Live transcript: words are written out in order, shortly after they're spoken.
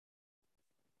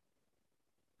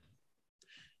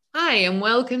Hi, and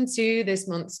welcome to this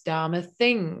month's Dharma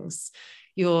Things,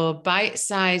 your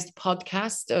bite-sized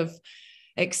podcast of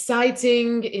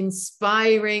exciting,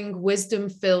 inspiring,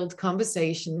 wisdom-filled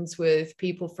conversations with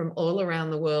people from all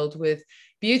around the world with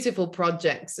beautiful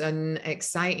projects and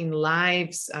exciting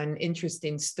lives and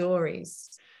interesting stories.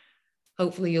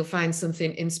 Hopefully, you'll find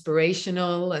something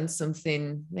inspirational and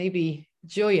something maybe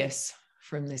joyous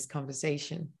from this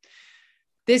conversation.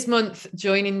 This month,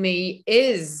 joining me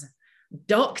is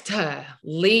Dr.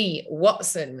 Lee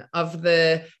Watson of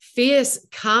the Fierce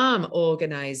Calm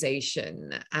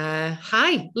organization.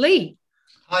 Hi, Lee.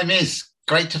 Hi, Miz.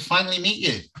 Great to finally meet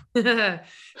you.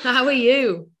 How are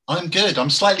you? I'm good. I'm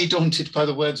slightly daunted by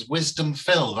the words wisdom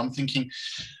filled. I'm thinking,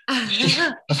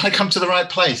 have I come to the right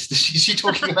place? Is she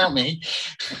talking about me?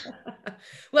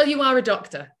 Well, you are a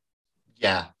doctor.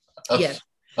 Yeah.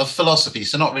 Of philosophy.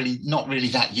 So not really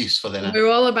that useful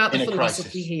We're all about the philosophy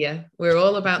crisis here. We're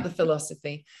all about the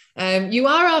philosophy. You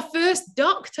are our first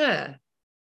doctor.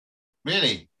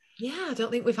 Really? Yeah, I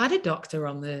don't think we've had a doctor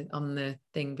on the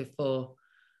thing before.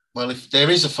 Well, if there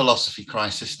is a philosophy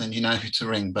crisis, then you know who to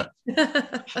ring, but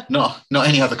not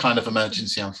any other kind of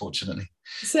emergency, unfortunately.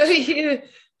 So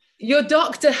your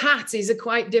doctor hat is a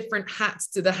quite different hat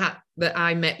to the hat that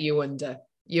I met you under.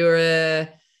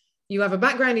 You have a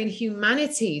background in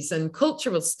humanities and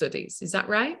cultural studies. Is that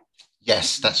right?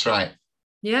 Yes, that's right.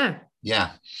 Yeah.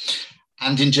 Yeah.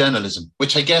 And in journalism,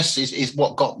 which I guess is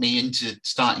what got me into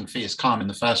starting Fierce Calm in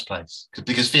the first place.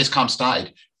 Because Fierce Calm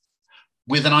started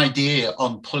with an idea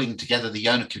on pulling together the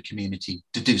yoga community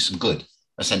to do some good,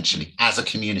 essentially, as a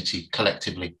community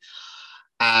collectively.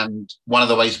 And one of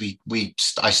the ways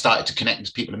I started to connect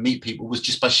with people and meet people was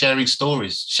just by sharing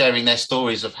their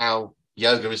stories of how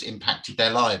yoga has impacted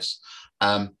their lives.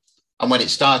 And when it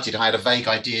started, I had a vague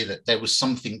idea that there was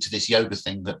something to this yoga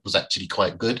thing that was actually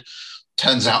quite good.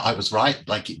 Turns out I was right,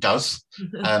 like it does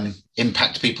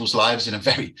impact people's lives in a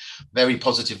very, very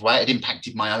positive way. It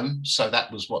impacted my own. So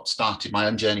that was what started my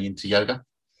own journey into yoga,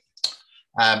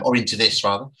 or into this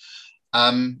rather.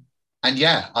 And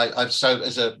yeah, I've so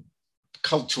as a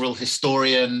cultural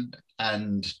historian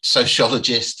and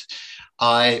sociologist,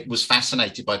 I was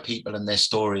fascinated by people and their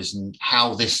stories and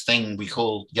how this thing we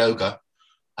call yoga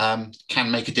can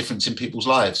make a difference in people's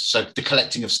lives. So the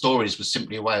collecting of stories was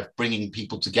simply a way of bringing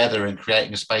people together and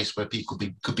creating a space where people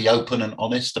could be open and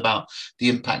honest about the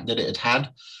impact that it had had.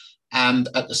 And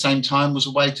at the same time was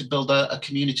a way to build a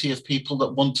community of people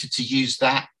that wanted to use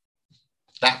that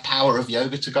power of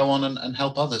yoga to go on and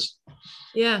help others.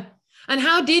 Yeah. And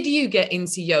how did you get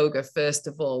into yoga, first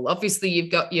of all? Obviously,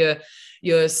 you've got your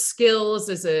skills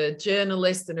as a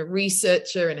journalist and a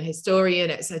researcher and a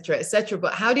historian, et cetera, et cetera.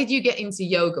 But how did you get into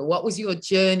yoga? What was your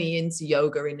journey into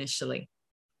yoga initially?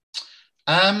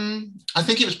 I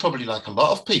think it was probably like a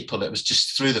lot of people. It was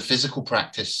just through the physical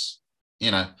practice,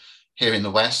 here in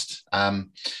the West.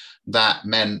 That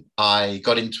meant I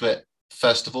got into it,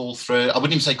 first of all, I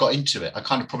wouldn't even say got into it. I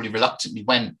kind of probably reluctantly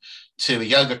went to a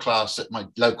yoga class at my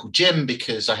local gym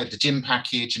because I had the gym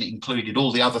package and it included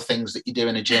all the other things that you do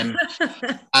in a gym.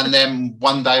 And then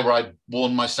one day where I'd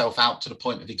worn myself out to the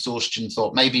point of exhaustion,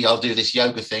 thought maybe I'll do this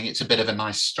yoga thing. It's a bit of a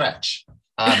nice stretch.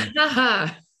 And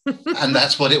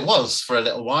that's what it was for a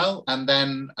little while. And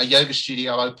then a yoga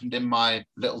studio opened in my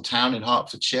little town in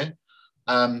Hertfordshire.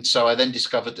 So I then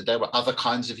discovered that there were other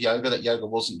kinds of yoga, that yoga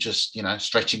wasn't just,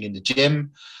 stretching in the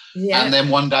gym. Yeah. And then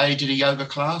one day I did a yoga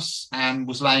class and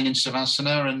was laying in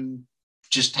Savasana and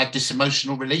just had this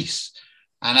emotional release.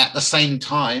 And at the same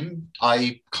time,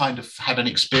 I kind of had an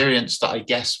experience that I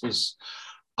guess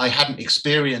I hadn't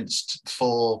experienced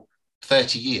for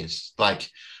 30 years. Like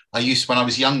when I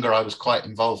was younger, I was quite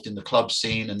involved in the club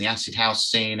scene and the acid house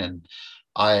scene. And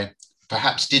I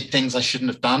perhaps did things I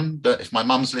shouldn't have done, but if my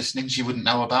mum's listening, she wouldn't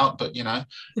know about. But,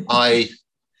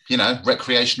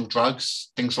 recreational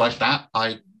drugs, things like that.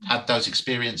 I had those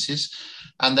experiences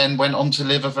and then went on to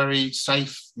live a very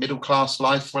safe middle-class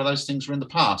life where those things were in the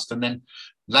past, and then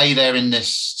lay there in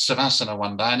this Savasana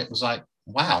one day and it was like,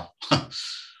 wow,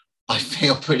 I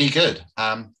feel pretty good.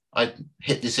 I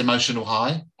hit this emotional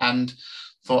high and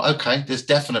thought, okay, there's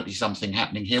definitely something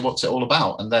happening here. What's it all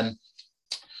about? And then,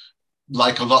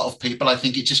 like a lot of people, I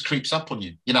think it just creeps up on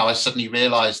you. I suddenly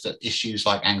realized that issues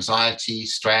like anxiety,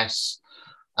 stress,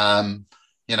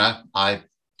 I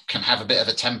can have a bit of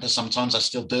a temper sometimes. I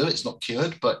still do. It's not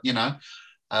cured, but,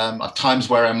 at times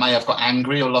where I may have got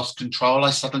angry or lost control,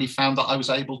 I suddenly found that I was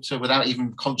able to, without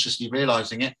even consciously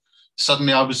realizing it,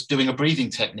 suddenly I was doing a breathing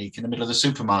technique in the middle of the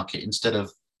supermarket instead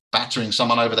of battering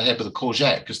someone over the head with a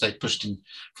courgette because they pushed in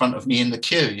front of me in the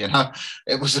queue.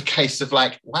 It was a case of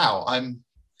like, wow, I'm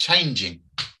changing.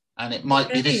 And it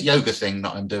might be this yoga thing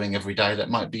that I'm doing every day that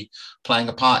might be playing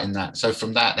a part in that. So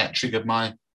from that triggered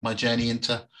my journey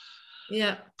into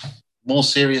more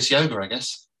serious yoga, I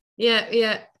guess.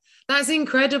 Yeah. That's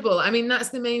incredible. I mean, that's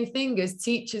the main thing. As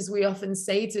teachers, we often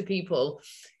say to people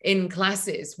in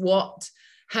classes, what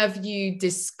have you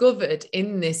discovered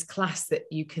in this class that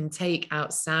you can take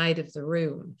outside of the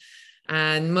room?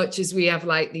 And much as we have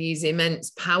like these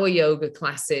immense power yoga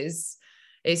classes,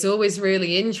 it's always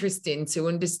really interesting to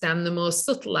understand the more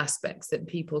subtle aspects that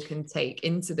people can take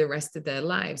into the rest of their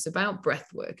lives about breath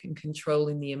work and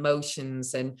controlling the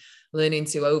emotions and learning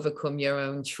to overcome your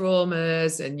own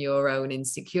traumas and your own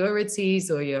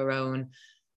insecurities or your own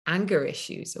anger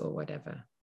issues or whatever.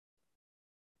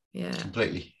 Yeah.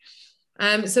 Completely.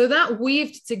 So that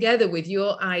weaved together with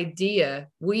your idea,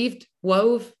 wove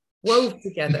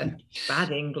together,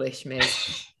 bad English,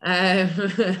 Miz,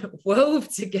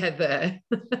 wove together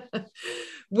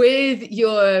with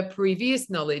your previous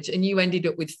knowledge, and you ended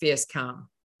up with Fierce Calm.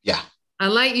 Yeah.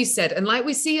 And like you said, and like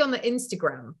we see on the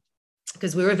Instagram,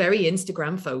 because we're a very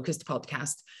Instagram focused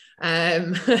podcast,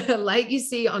 like you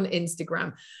see on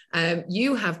Instagram,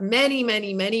 you have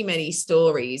many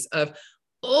stories of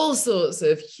all sorts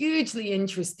of hugely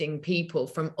interesting people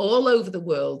from all over the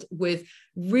world with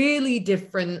really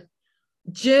different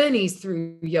journeys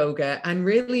through yoga and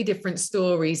really different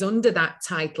stories under that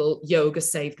title, Yoga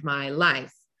Saved My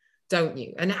Life, don't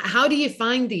you? And how do you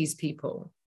find these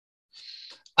people?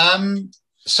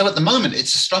 So at the moment,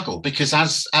 it's a struggle because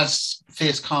as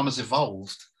Fierce Calm has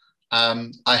evolved,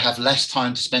 I have less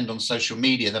time to spend on social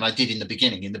media than I did in the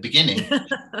beginning. In the beginning,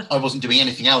 I wasn't doing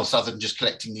anything else other than just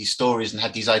collecting these stories and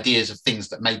had these ideas of things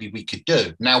that maybe we could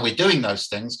do. Now we're doing those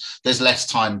things. There's less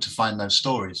time to find those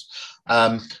stories.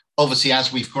 Obviously,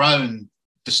 as we've grown,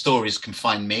 the stories can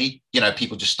find me. You know,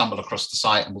 people just stumble across the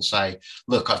site and will say,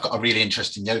 look, I've got a really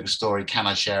interesting yoga story. Can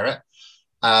I share it?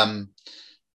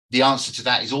 The answer to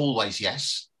that is always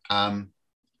yes.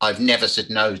 I've never said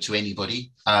no to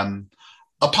anybody.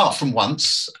 Apart from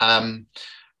once,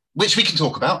 which we can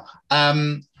talk about.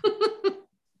 And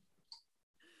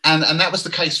that was the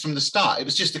case from the start. It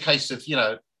was just a case of, you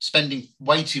know, spending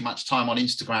way too much time on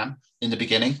Instagram in the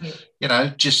beginning, you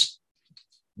know, just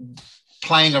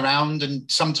playing around. And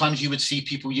sometimes you would see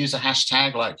people use a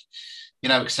hashtag like, you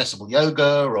know, accessible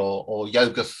yoga or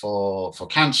yoga for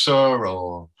cancer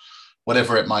or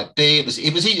whatever it might be.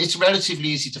 It's relatively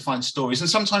easy to find stories. And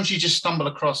sometimes you just stumble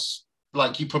across,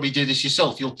 like you probably do this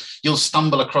yourself, you'll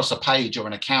stumble across a page or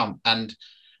an account and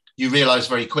you realize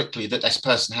very quickly that this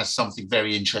person has something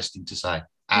very interesting to say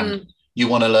and you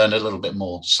want to learn a little bit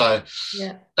more. So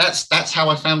that's how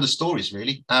I found the stories,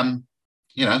 really.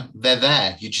 You know, they're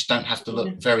there. You just don't have to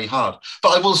look very hard.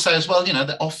 But I will say as well, you know,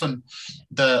 that often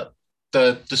the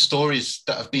stories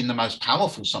that have been the most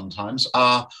powerful sometimes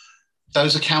are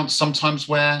those accounts sometimes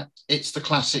where it's the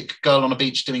classic girl on a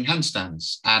beach doing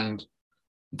handstands and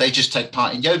they just take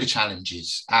part in yoga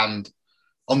challenges. And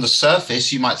on the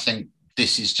surface, you might think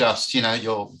this is just, you know,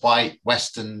 your white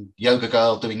Western yoga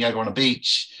girl doing yoga on a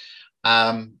beach.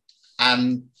 And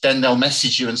then they'll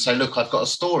message you and say, look, I've got a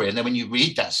story. And then when you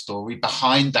read that story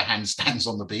behind the handstands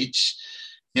on the beach,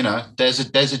 you know, there's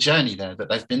a journey there that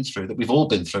they've been through, that we've all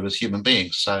been through as human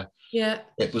beings. So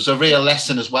it was a real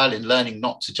lesson as well in learning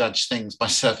not to judge things by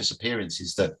surface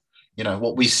appearances, that, you know,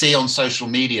 what we see on social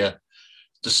media,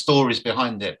 the stories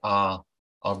behind it are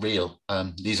real.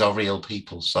 These are real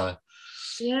people. So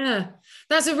yeah,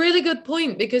 that's a really good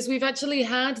point, because we've actually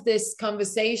had this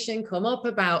conversation come up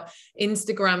about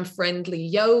Instagram friendly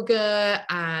yoga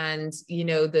and, you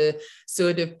know, the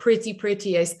sort of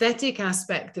pretty aesthetic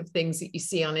aspect of things that you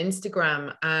see on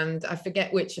Instagram. And I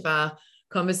forget which of our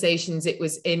conversations it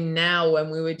was in now when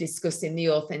we were discussing the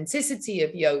authenticity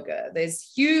of yoga.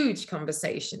 There's huge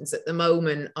conversations at the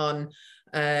moment on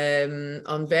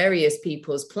various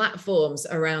people's platforms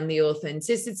around the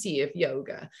authenticity of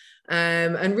yoga,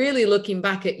 and really looking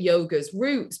back at yoga's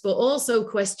roots, but also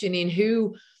questioning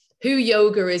who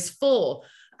yoga is for,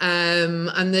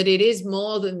 and that it is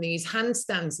more than these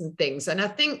handstands and things. And I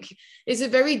think it's a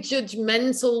very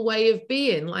judgmental way of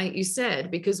being, like you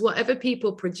said, because whatever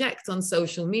people project on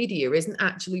social media isn't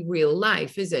actually real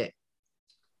life, is it?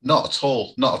 Not at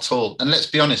all, not at all. And let's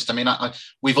be honest, I mean,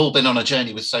 we've all been on a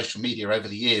journey with social media over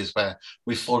the years where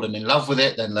we've fallen in love with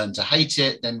it, then learned to hate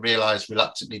it, then realized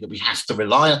reluctantly that we have to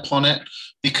rely upon it.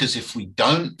 Because if we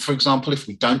don't, for example, if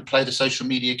we don't play the social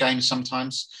media game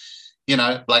sometimes, you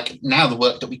know, like now the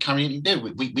work that we currently do,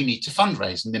 we need to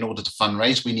fundraise. And in order to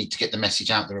fundraise, we need to get the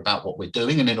message out there about what we're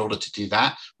doing. And in order to do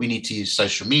that, we need to use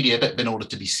social media. But in order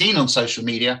to be seen on social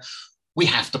media, we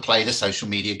have to play the social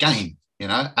media game, you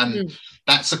know, and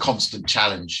that's a constant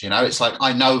challenge. It's like,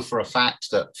 I know for a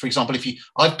fact that, for example,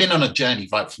 I've been on a journey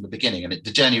right from the beginning, and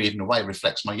the journey even in a way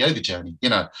reflects my yoga journey.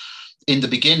 In the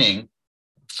beginning,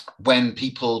 when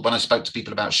I spoke to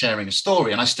people about sharing a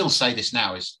story, and I still say this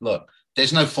now, is, look,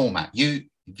 there's no format. If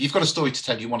you've got a story to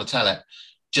tell, you want to tell it,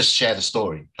 just share the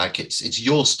story. Like, it's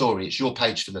your story, it's your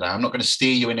page for the day. I'm not going to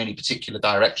steer you in any particular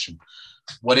direction.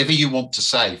 Whatever you want to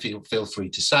say, feel free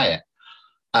to say it.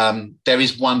 There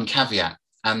is one caveat,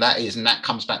 and that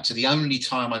comes back to the only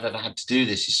time I've ever had to do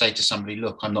this, is say to somebody,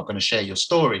 look, I'm not going to share your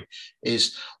story,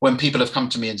 is when people have come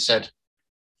to me and said,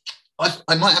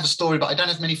 I might have a story, but I don't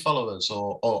have many followers,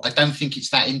 or I don't think it's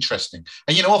that interesting.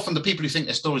 And, often the people who think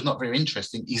their story is not very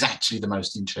interesting is actually the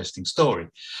most interesting story.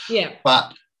 Yeah.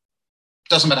 But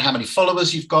doesn't matter how many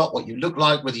followers you've got, what you look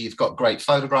like, whether you've got great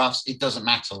photographs, it doesn't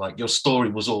matter. Like, your story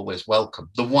was always welcome.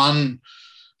 The one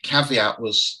caveat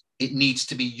was, it needs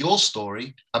to be your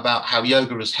story about how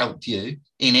yoga has helped you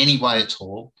in any way at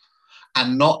all,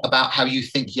 and not about how you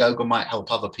think yoga might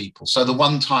help other people. So the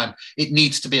one time, it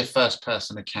needs to be a first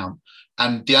person account.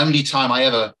 And the only time I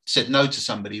ever said no to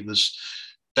somebody was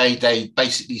they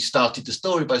basically started the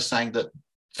story by saying that,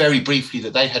 very briefly,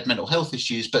 that they had mental health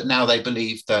issues, but now they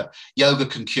believe that yoga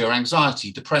can cure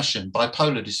anxiety, depression,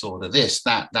 bipolar disorder, this,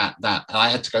 that. And I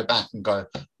had to go back and go,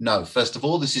 no, first of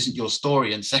all, this isn't your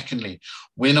story. And secondly,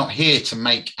 we're not here to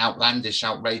make outlandish,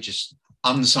 outrageous,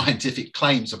 unscientific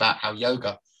claims about how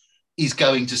yoga is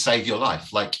going to save your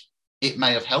life. Like, it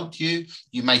may have helped you.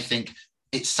 You may think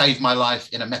it saved my life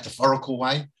in a metaphorical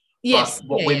way. Yes. But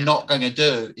what we're not going to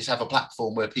do is have a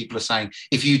platform where people are saying,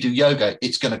 if you do yoga,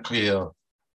 it's going to cure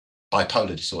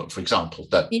bipolar disorder, for example.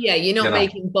 You're not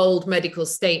making bold medical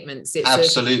statements. It's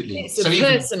absolutely. It's a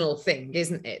personal thing,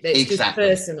 isn't it? It's exactly.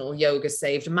 Just personal. Yoga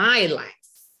saved my life.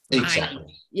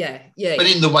 Exactly. Yeah. But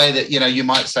in the way that, you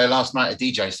might say, last night a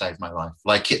DJ saved my life.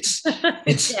 Like, it's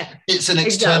an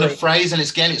external phrase, and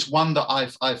it's one that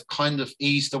I've kind of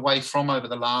eased away from over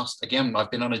the last, again,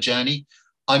 I've been on a journey.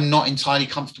 I'm not entirely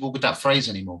comfortable with that phrase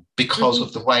anymore, because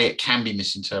of the way it can be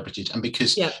misinterpreted, and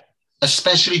because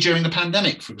especially during the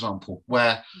pandemic, for example,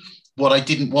 where what I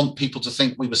didn't want people to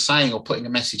think we were saying or putting a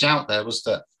message out there was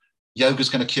that yoga's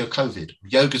going to cure COVID.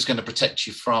 Yoga's going to protect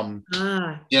you from,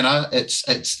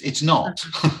 it's not.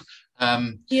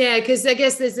 Because I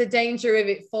guess there's a danger of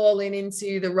it falling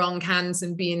into the wrong hands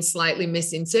and being slightly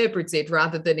misinterpreted,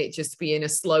 rather than it just being a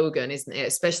slogan, isn't it?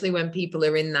 Especially when people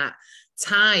are in that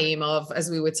time of,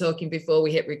 as we were talking before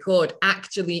we hit record,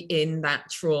 actually in that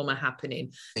trauma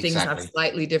happening. Exactly. Things have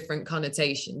slightly different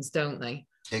connotations, don't they?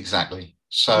 Exactly.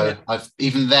 So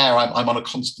I'm on a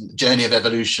constant journey of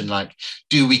evolution. Like,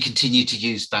 do we continue to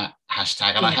use that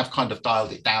hashtag? And I have kind of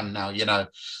dialed it down now.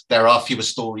 There are fewer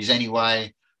stories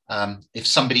anyway. If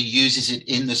somebody uses it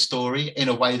in the story in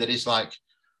a way that is like,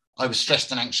 I was stressed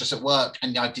and anxious at work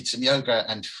and I did some yoga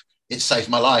and it saved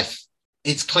my life,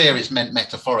 it's clear it's meant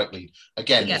metaphorically.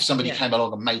 Again, if somebody came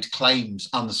along and made claims,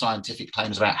 unscientific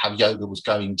claims about how yoga was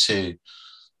going to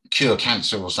cure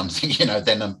cancer or something,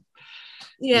 then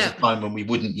there's a time when we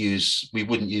wouldn't use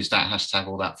that hashtag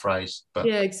or that phrase. But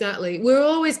exactly. We're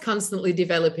always constantly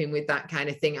developing with that kind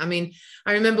of thing. I mean,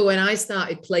 I remember when I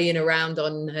started playing around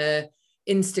on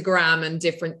Instagram and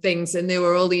different things, and there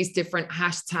were all these different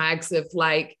hashtags of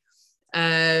like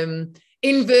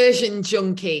inversion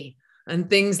junkie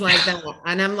and things like that.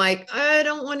 And I'm like, I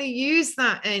don't want to use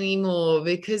that anymore,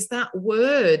 because that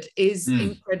word is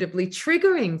incredibly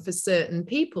triggering for certain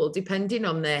people, depending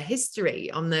on their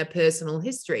history, on their personal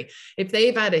history. If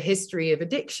they've had a history of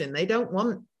addiction, they don't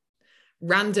want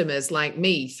randomers like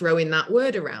me throwing that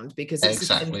word around, because it's a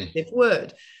sensitive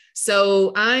word.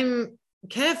 So I'm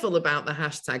careful about the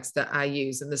hashtags that I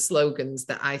use and the slogans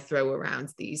that I throw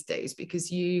around these days,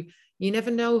 because you never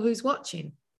know who's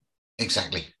watching.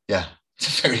 Exactly. Yeah.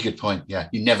 It's a very good point. Yeah.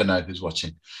 You never know who's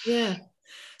watching. Yeah.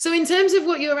 So in terms of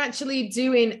what you're actually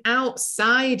doing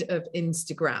outside of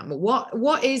Instagram,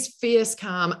 what is Fierce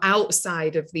Calm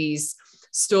outside of these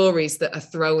stories that are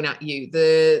thrown at you,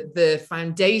 the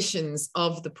foundations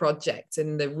of the project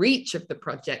and the reach of the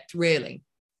project, really?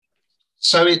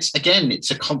 So it's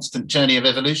a constant journey of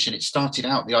evolution. It started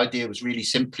out, the idea was really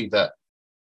simply that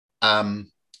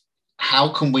how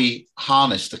can we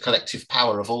harness the collective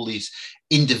power of all these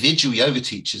individual yoga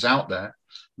teachers out there?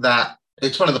 That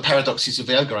it's one of the paradoxes of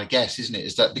yoga, I guess, isn't it?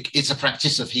 Is that it's a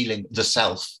practice of healing the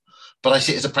self, but I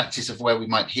see it as a practice of where we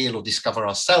might heal or discover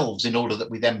ourselves in order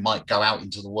that we then might go out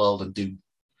into the world and do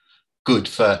good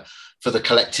for the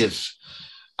collective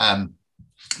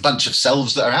bunch of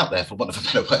selves that are out there, for want of a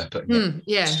better way of putting it.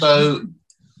 Yeah. So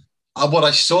what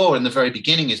I saw in the very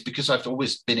beginning is, because I've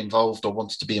always been involved or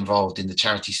wanted to be involved in the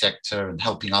charity sector and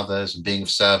helping others and being of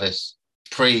service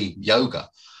pre-yoga.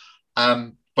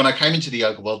 When I came into the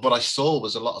yoga world, what I saw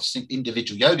was a lot of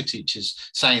individual yoga teachers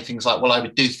saying things like, well, I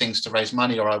would do things to raise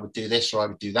money, or I would do this, or I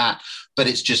would do that, but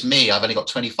it's just me. I've only got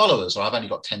 20 followers, or I've only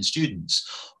got 10 students.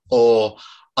 Or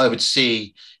I would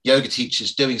see yoga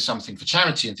teachers doing something for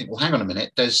charity and think, well, hang on a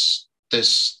minute, there's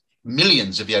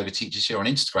millions of yoga teachers here on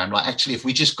Instagram. Like, actually, if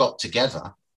we just got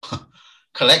together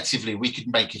collectively, we could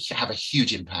have a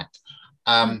huge impact.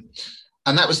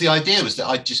 And that was the idea, was that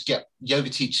I'd just get yoga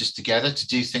teachers together to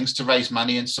do things to raise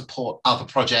money and support other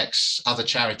projects, other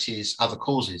charities, other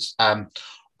causes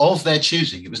of their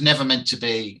choosing. It was never meant to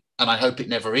be, and I hope it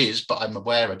never is, but I'm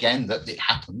aware again that it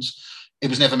happens. It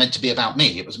was never meant to be about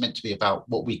me. It was meant to be about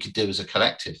what we could do as a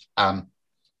collective.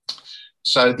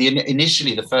 So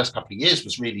initially, the first couple of years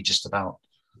was really just about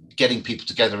getting people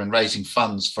together and raising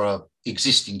funds for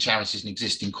existing charities and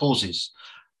existing causes.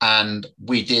 And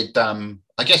we did,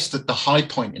 I guess that the high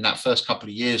point in that first couple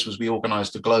of years was we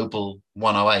organised the Global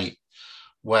 108,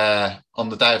 where on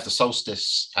the day of the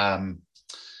solstice, and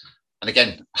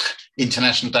again,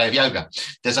 International Day of Yoga,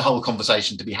 there's a whole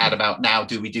conversation to be had about, now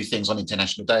do we do things on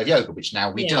International Day of Yoga, which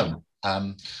now we don't.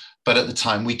 But at the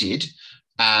time we did,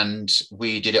 and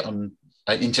we did it on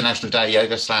International Day of Yoga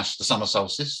 / the summer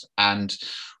solstice. And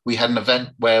we had an event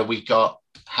where we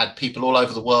had people all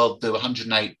over the world do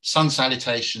 108 sun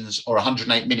salutations, or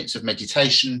 108 minutes of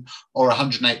meditation, or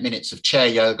 108 minutes of chair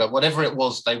yoga, whatever it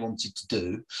was they wanted to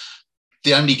do.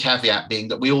 The only caveat being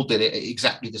that we all did it at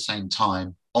exactly the same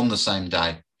time on the same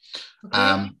day.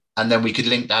 Okay. And then we could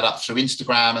link that up through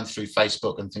Instagram and through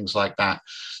Facebook and things like that.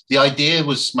 The idea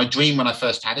was, my dream when I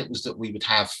first had it was that we would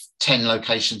have 10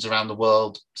 locations around the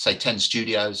world, say 10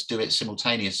 studios, do it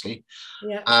simultaneously.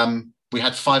 Yeah. We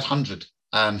had 500.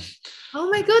 Oh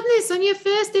my goodness, on your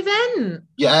first event.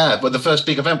 Yeah, well, the first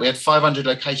big event, we had 500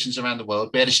 locations around the world.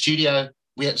 We had a studio,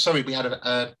 we had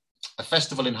a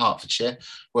festival in Hertfordshire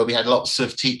where we had lots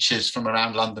of teachers from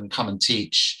around London come and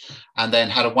teach, and then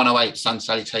had a 108 sun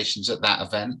salutations at that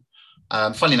event.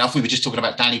 Funnily enough, we were just talking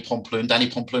about Danny Pomploon. Danny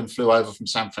Pomploon flew over from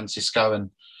San Francisco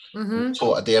and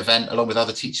taught at the event along with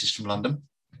other teachers from London.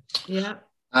 Yeah.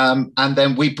 And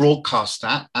then we broadcast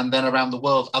that, and then around the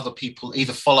world, other people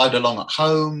either followed along at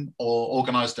home or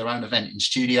organised their own event in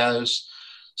studios.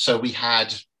 So we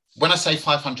had, when I say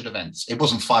 500 events, it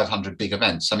wasn't 500 big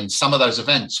events. I mean, some of those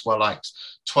events were like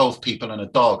 12 people and a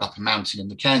dog up a mountain in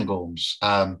the Cairngorms.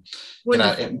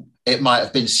 It might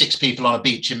have been 6 people on a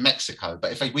beach in Mexico,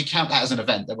 but if we count that as an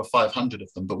event, there were 500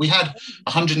 of them. But we had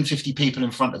 150 people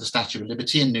in front of the Statue of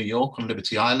Liberty in New York on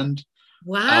Liberty Island.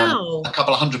 Wow. A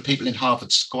couple of 100 people in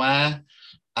Harvard Square.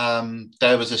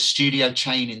 There was a studio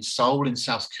chain in Seoul in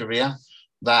South Korea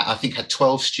that I think had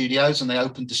 12 studios, and they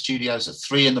opened the studios at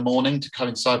 3 a.m. to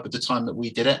coincide with the time that we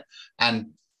did it,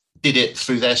 and did it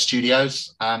through their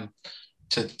studios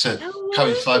to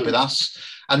coincide with us.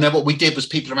 And then what we did was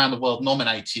people around the world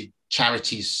nominated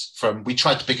charities we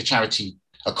tried to pick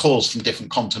a cause from different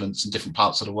continents and different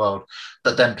parts of the world,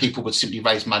 but then people would simply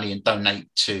raise money and donate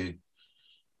to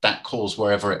that cause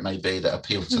wherever it may be that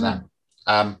appealed to them.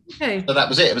 So that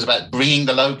was it. It was about bringing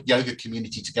the yoga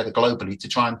community together globally to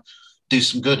try and do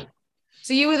some good.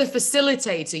 So you were the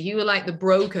facilitator. You were like the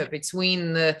broker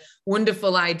between the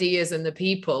wonderful ideas and the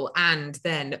people, and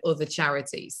then other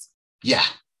charities. Yeah,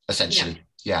 essentially.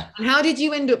 Yeah. And how did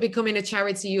you end up becoming a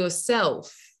charity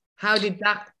yourself? How did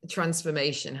that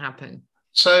transformation happen?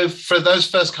 So for those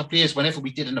first couple of years, whenever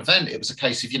we did an event, it was a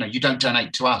case of, you don't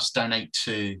donate to us, donate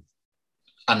to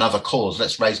another cause.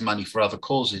 Let's raise money for other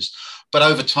causes. But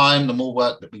over time, the more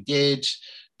work that we did,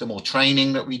 the more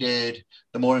training that we did,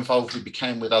 the more involved we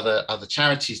became with other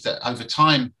charities, that over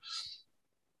time,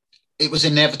 it was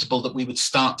inevitable that we would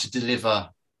start to deliver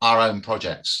our own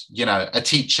projects. A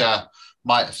teacher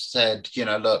might have said,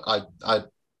 look, I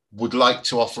would like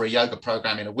to offer a yoga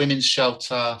program in a women's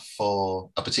shelter for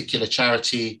a particular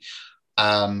charity.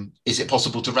 Is it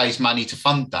possible to raise money to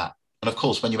fund that? And of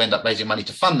course, when you end up raising money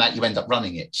to fund that, you end up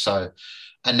running it. So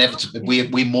inevitably,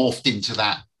 we morphed into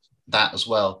that as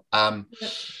well.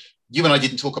 You and I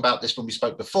didn't talk about this when we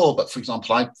spoke before, but for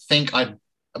example, I think at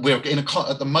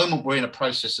the moment we're in a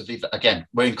process of, again,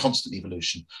 we're in constant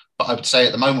evolution, but I would say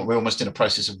at the moment we're almost in a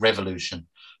process of revolution.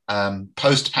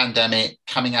 Post-pandemic,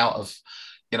 coming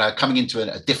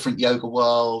into a different yoga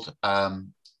world,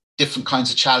 different kinds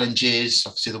of challenges,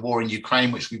 obviously the war in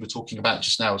Ukraine, which we were talking about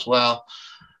just now as well.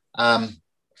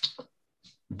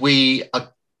 We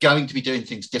are going to be doing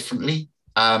things differently.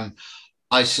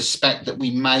 I suspect that we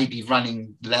may be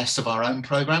running less of our own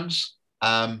programs.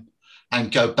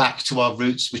 and go back to our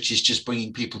roots, which is just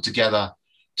bringing people together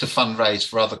to fundraise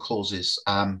for other causes,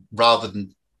 rather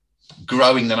than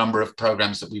growing the number of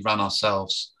programs that we run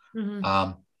ourselves.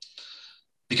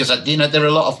 Because, there are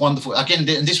a lot of wonderful, again,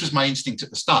 and this was my instinct at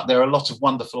the start, there are a lot of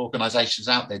wonderful organizations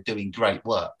out there doing great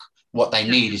work. What they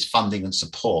need is funding and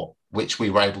support, which we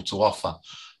were able to offer,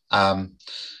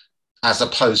 as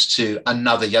opposed to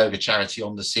another yoga charity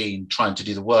on the scene trying to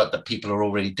do the work that people are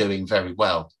already doing very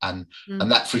well. And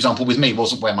that, for example, with me,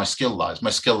 wasn't where my skill lies.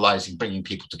 My skill lies in bringing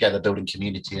people together, building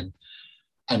community,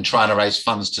 and trying to raise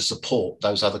funds to support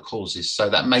those other causes. So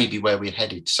that may be where we're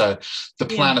headed. So the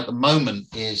plan at the moment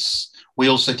is, we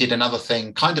also did another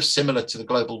thing kind of similar to the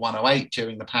Global 108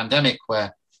 during the pandemic,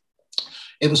 where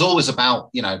it was always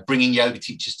about, bringing yoga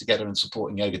teachers together and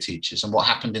supporting yoga teachers. And what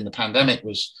happened in the pandemic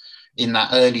was, in that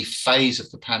early phase of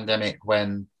the pandemic,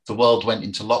 when the world went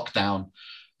into lockdown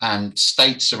and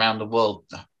states around the world,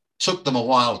 took them a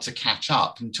while to catch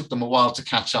up, and took them a while to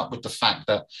catch up with the fact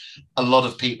that a lot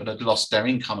of people had lost their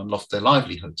income and lost their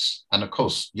livelihoods. And of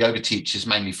course, yoga teachers,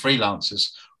 mainly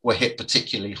freelancers, were hit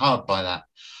particularly hard by that.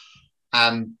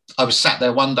 And I was sat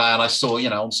there one day and I saw,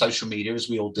 on social media, as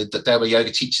we all did, that there were yoga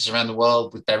teachers around the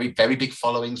world with very, very big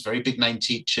followings, very big name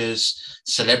teachers,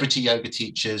 celebrity yoga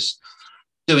teachers,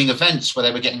 doing events where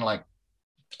they were getting like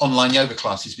online yoga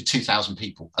classes with 2,000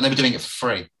 people, and they were doing it for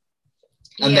free.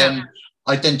 And then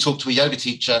I talked to a yoga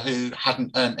teacher who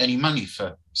hadn't earned any money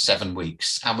for 7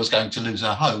 weeks and was going to lose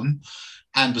her home,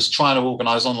 and was trying to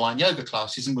organize online yoga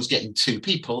classes and was getting 2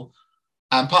 people.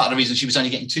 And part of the reason she was only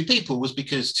getting 2 people was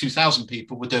because 2,000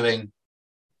 people were doing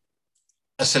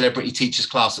a celebrity teacher's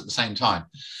class at the same time.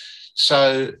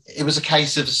 So it was a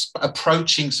case of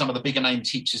approaching some of the bigger name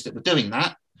teachers that were doing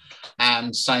that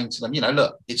and saying to them,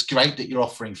 look, it's great that you're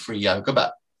offering free yoga,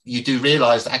 but you do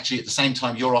realize that actually at the same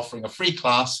time you're offering a free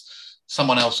class,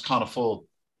 someone else can't afford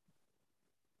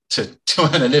to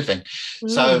earn a living.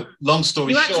 So long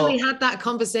story short. You actually had that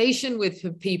conversation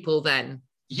with people then?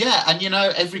 Yeah. And,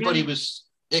 everybody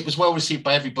it was well received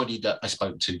by everybody that I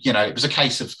spoke to. It was a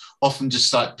case of often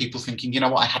just like people thinking,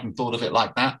 I hadn't thought of it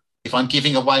like that. If I'm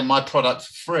giving away my product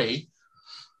for free,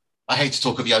 I hate to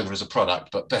talk of yoga as a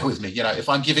product, but bear with me. If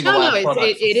I'm giving away a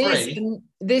product for free. And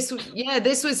this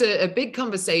was a big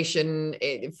conversation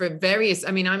for various,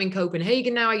 I'm in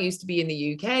Copenhagen now. I used to be in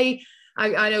the UK.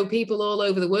 I know people all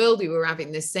over the world who were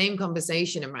having this same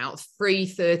conversation about free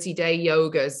 30-day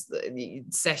yoga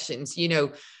sessions,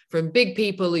 from big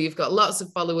people who've got lots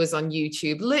of followers on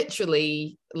YouTube,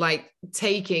 literally like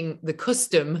taking the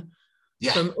custom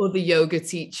from other yoga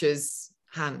teachers'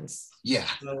 hands. Yeah.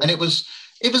 And it was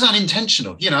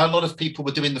unintentional. A lot of people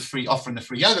were offering the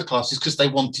free yoga classes because they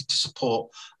wanted to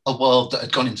support a world that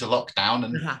had gone into lockdown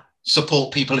and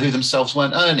support people who themselves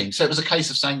weren't earning. So it was a case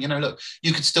of saying, look,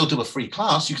 you could still do a free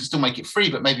class, you can still make it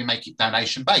free, but maybe make it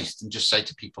donation based, and just say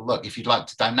to people, look, if you'd like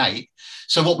to donate.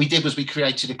 So what we did was we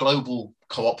created a global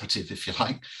cooperative, if you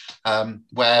like,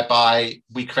 whereby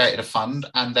we created a fund,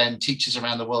 and then teachers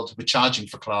around the world who were charging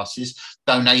for classes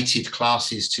donated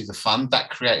classes to the fund. That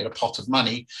created a pot of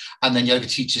money, and then yoga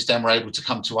teachers then were able to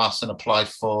come to us and apply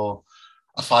for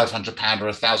a £500 or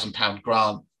 £1,000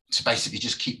 grant to basically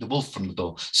just keep the wolf from the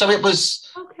door. So it was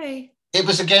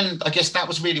again, I guess that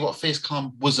was really what Fierce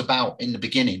Calm was about in the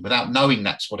beginning, without knowing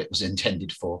that's what it was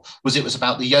intended for. It was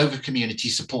about the yoga community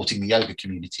supporting the yoga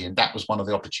community, and that was one of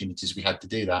the opportunities we had to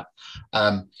do that.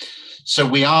 So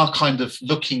we are kind of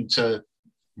looking to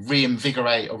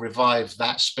reinvigorate or revive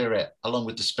that spirit, along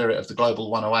with the spirit of the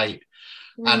Global 108,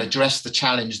 and address the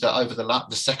challenge that over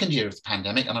the second year of the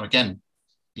pandemic, and again,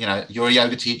 you're a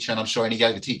yoga teacher, and I'm sure any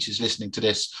yoga teachers listening to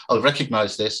this will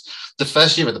recognize this. The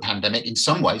first year of the pandemic in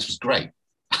some ways was great.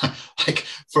 Like,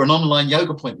 for an online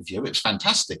yoga point of view, it was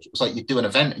fantastic. It was like you'd do an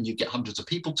event and you'd get hundreds of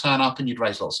people turn up and you'd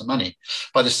raise lots of money.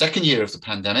 By the second year of the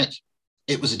pandemic,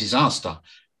 it was a disaster.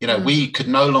 We could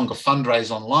no longer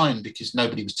fundraise online because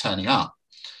nobody was turning up.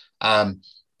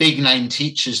 Big name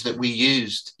teachers that we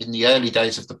used in the early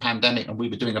days of the pandemic, and we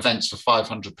were doing events for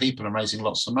 500 people and raising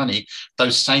lots of money,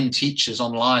 those same teachers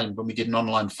online, when we did an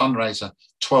online fundraiser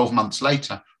 12 months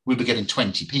later, we were getting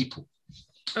 20 people.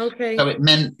 Okay. So it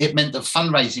meant that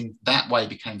fundraising that way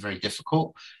became very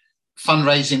difficult.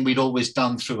 Fundraising we'd always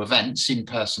done through events,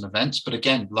 in-person events, but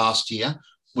again, last year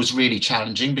was really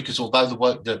challenging because although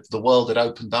the world had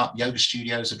opened up, yoga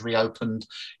studios had reopened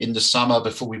in the summer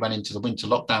before we went into the winter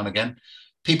lockdown again,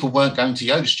 people weren't going to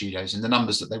yoga studios in the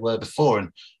numbers that they were before.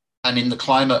 And in the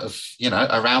climate of,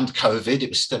 around COVID, it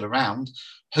was still around.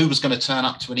 Who was going to turn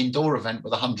up to an indoor event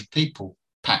with 100 people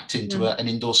packed into an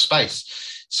indoor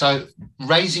space? So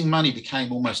raising money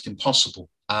became almost impossible.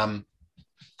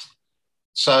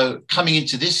 So coming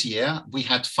into this year, we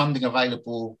had funding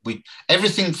available.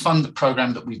 Everything fund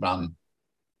program that we run,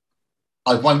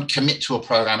 I won't commit to a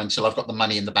program until I've got the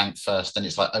money in the bank first. And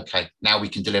it's like, okay, now we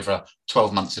can deliver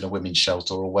 12 months in a women's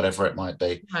shelter or whatever it might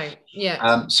be. Right.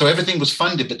 Yeah. So everything was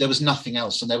funded, but there was nothing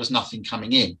else, and there was nothing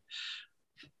coming in.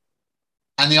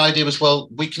 And the idea was, well,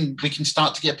 we can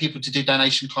start to get people to do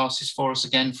donation classes for us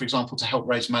again, for example, to help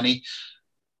raise money.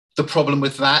 The problem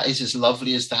with that is, as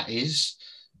lovely as that is,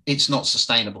 it's not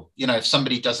sustainable. You know, if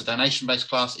somebody does a donation-based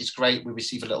class, it's great. We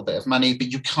receive a little bit of money,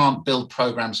 but you can't build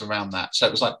programs around that. So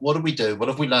it was like, what do we do? What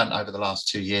have we learned over the last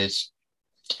 2 years?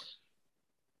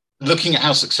 Looking at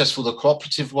how successful the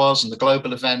cooperative was and the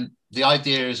global event, the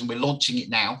idea is, and we're launching it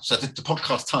now, so the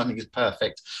podcast timing is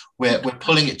perfect. We're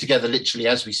pulling it together literally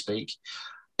as we speak,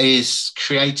 is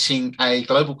creating a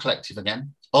global collective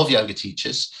again of yoga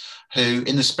teachers who,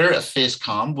 in the spirit of Fierce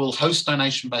Calm, will host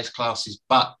donation-based classes,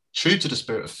 but true to the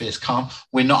spirit of Fierce Calm,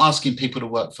 we're not asking people to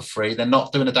work for free. They're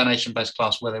not doing a donation-based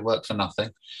class where they work for nothing.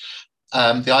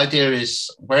 The idea is,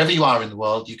 wherever you are in the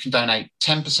world, you can donate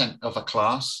 10% of a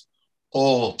class,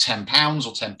 or £10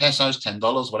 or 10 pesos,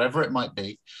 $10, whatever it might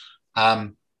be.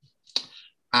 And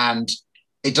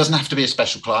it doesn't have to be a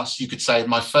special class. You could say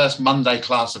my first Monday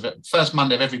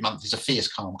of every month is a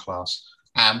Fierce Calm class.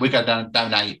 And we're going to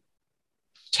donate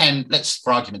 10, let's,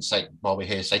 for argument's sake, while we're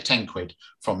here, say 10 quid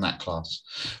from that class.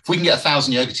 If we can get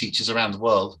 1,000 yoga teachers around the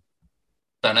world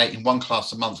donating one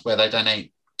class a month, where they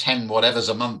donate 10 whatevers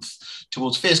a month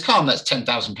towards Fierce Calm, that's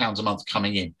 £10,000 a month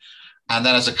coming in. And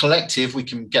then as a collective, we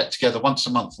can get together once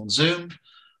a month on Zoom,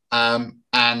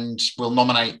 and we'll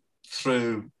nominate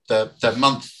through the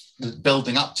month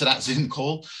building up to that Zoom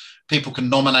call. People can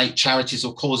nominate charities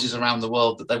or causes around the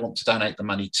world that they want to donate the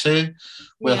money to.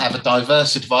 We'll have a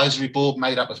diverse advisory board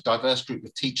made up of a diverse group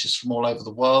of teachers from all over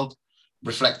the world,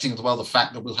 reflecting as well the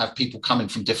fact that we'll have people coming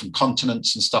from different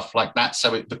continents and stuff like that.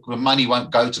 So the money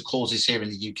won't go to causes here in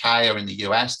the UK or in the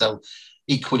US. They'll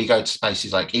equally go to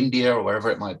spaces like India or wherever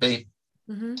it might be.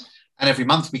 Mm-hmm. And every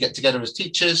month we get together as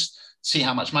teachers, see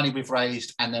how much money we've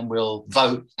raised, and then we'll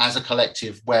vote as a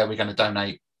collective where we're going to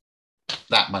donate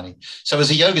that money. So as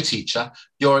a yoga teacher,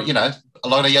 a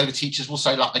lot of yoga teachers will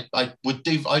say, like, I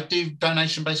do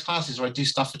donation-based classes, or I do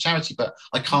stuff for charity, but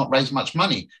I can't raise much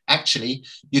money. Actually,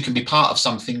 you can be part of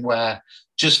something where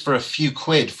just for a few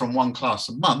quid from one class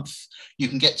a month, you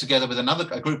can get together with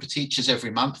a group of teachers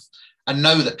every month and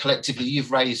know that collectively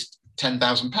you've raised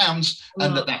 £10,000,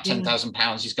 and that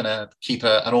 £10,000 is going to keep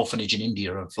an orphanage in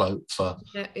India afloat for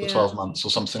 12 months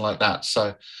or something like that.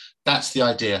 So that's the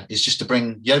idea, is just to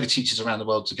bring yoga teachers around the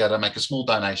world together, make a small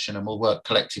donation, and we'll work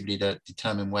collectively to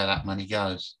determine where that money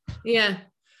goes. Yeah.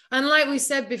 And like we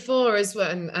said before as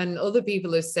well, and other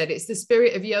people have said, it's the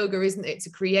spirit of yoga, isn't it? To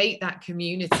create that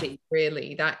community,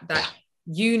 really, that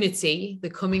unity, the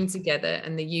coming together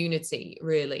and the unity,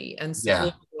 really, and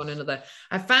support one another.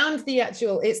 I found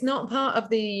it's not part of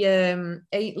the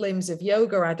 8 limbs of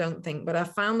yoga, I don't think, but I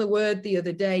found the word the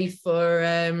other day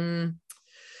for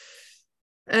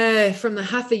from the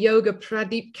Hatha Yoga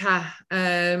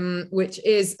Pradipika, which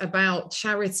is about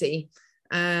charity.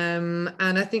 And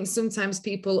I think sometimes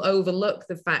people overlook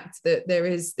the fact that there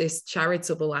is this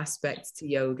charitable aspect to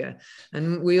yoga.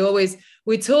 And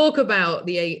we talk about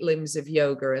the 8 limbs of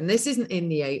yoga, and this isn't in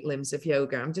the 8 limbs of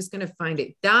yoga. I'm just going to find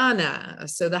it. Dana.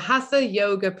 So the Hatha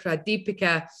Yoga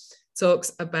Pradipika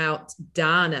talks about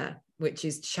dana, which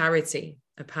is charity,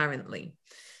 apparently.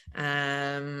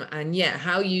 And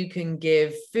how you can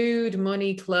give food,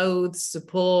 money, clothes,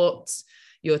 support,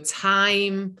 your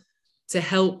time to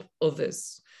help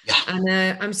others. And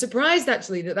I'm surprised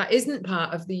actually that isn't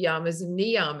part of the yamas and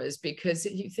niyamas, because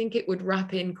you think it would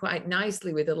wrap in quite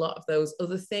nicely with a lot of those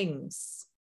other things.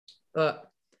 But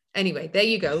anyway, there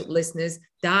you go, listeners.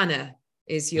 Dana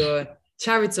is your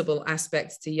charitable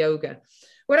aspect to yoga.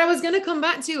 What I was going to come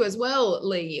back to as well,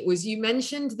 Lee, was you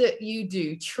mentioned that you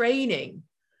do training.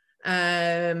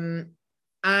 And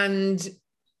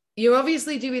you're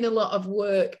obviously doing a lot of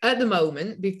work at the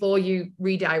moment before you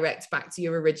redirect back to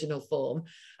your original form.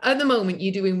 At the moment,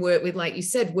 you're doing work with, like you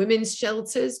said, women's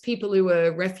shelters, people who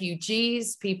are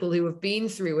refugees, people who have been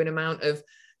through an amount of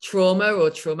trauma or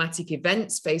traumatic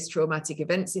events, faced traumatic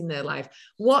events in their life.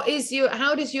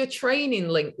 How does your training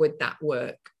link with that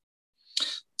work?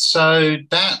 So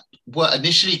that work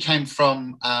initially came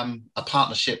from a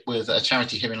partnership with a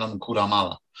charity here in London called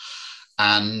OURMALA.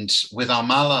 And with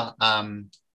OURMALA,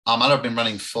 OURMALA have been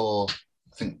running for,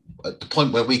 I think, at the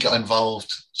point where we got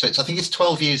involved. So I think it's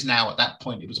 12 years now. At that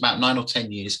point, it was about 9 or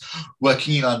 10 years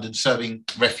working in London, serving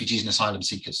refugees and asylum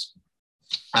seekers.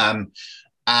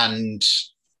 And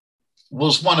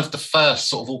was one of the first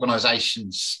sort of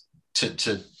organisations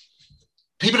to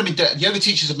people have been, yoga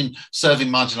teachers have been serving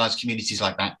marginalized communities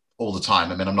like that all the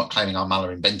time. I mean, I'm not claiming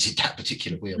OURMALA invented that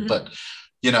particular wheel, but,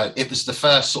 you know, it was the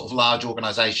first sort of large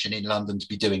organization in London to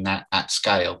be doing that at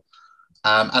scale.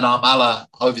 And OURMALA,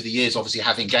 over the years, obviously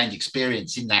having gained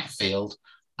experience in that field,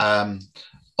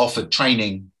 offered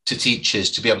training to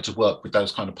teachers to be able to work with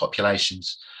those kind of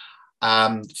populations.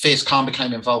 Fierce Calm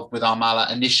became involved with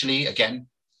OURMALA initially, again,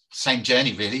 same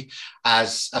journey really,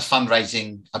 as a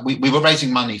fundraising. We were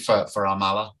raising money for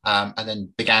OURMALA, and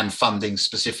then began funding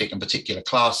specific and particular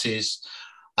classes.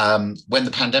 When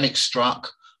the pandemic struck,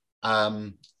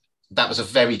 that was a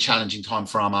very challenging time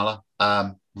for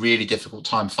OURMALA, really difficult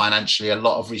time financially. A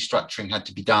lot of restructuring had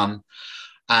to be done.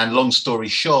 And long story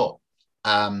short,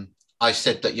 I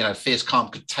said that, you know, Fierce Calm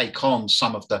would take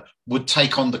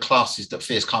on the classes that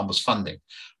Fierce Calm was funding.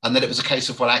 And that it was a case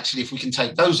of, well, actually, if we can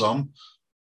take those on,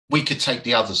 we could take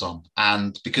the others on.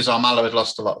 And because OURMALA had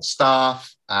lost a lot of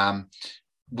staff,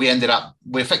 we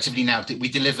effectively now, we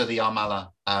deliver the OURMALA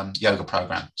yoga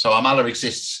program. So OURMALA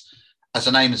exists as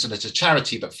a name and as a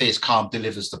charity, but Fierce Calm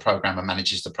delivers the program and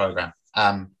manages the program.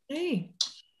 Hey.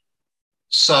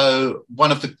 So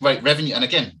one of the great revenue, and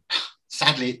again,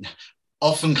 sadly,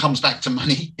 often comes back to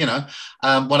money, you know.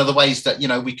 One of the ways that, you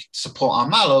know, we could support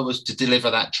OURMALA was to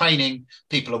deliver that training.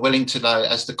 People are willing to know,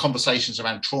 as the conversations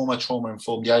around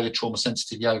trauma-informed yoga,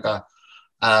 trauma-sensitive yoga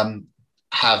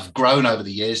have grown over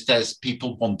the years, there's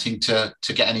people wanting to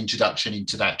get an introduction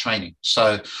into that training.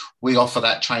 So we offer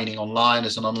that training online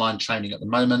as an online training at the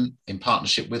moment in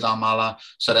partnership with OURMALA.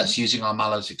 So that's using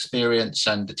OURMALA's experience,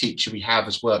 and the teacher we have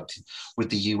has worked with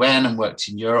the UN and worked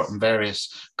in Europe and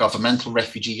various governmental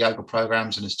refugee yoga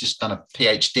programs, and has just done a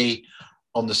PhD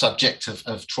on the subject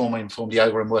of trauma-informed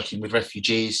yoga and working with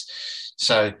refugees.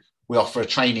 So we offer a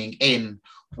training in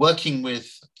working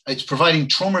with, it's providing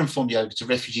trauma-informed yoga to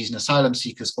refugees and asylum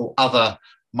seekers or other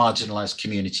marginalised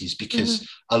communities, because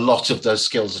a lot of those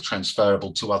skills are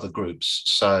transferable to other groups.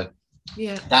 So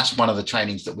that's one of the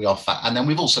trainings that we offer. And then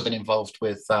we've also been involved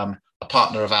with a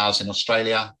partner of ours in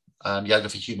Australia, Yoga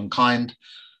for Humankind,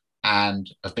 and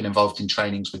have been involved in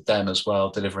trainings with them as well,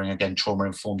 delivering, again,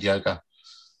 trauma-informed yoga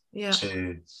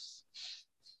to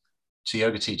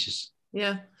yoga teachers.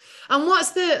 Yeah. And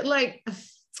what's the, like,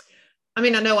 I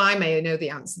mean, I know I may know the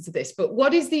answer to this, but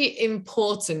what is the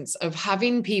importance of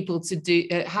having people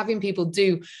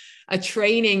do a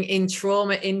training in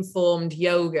trauma-informed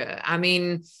yoga? I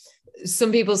mean,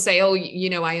 some people say, oh, you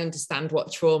know, I understand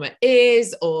what trauma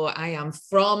is, or I am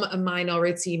from a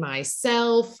minority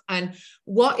myself. And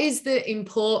what is the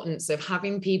importance of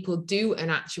having people do an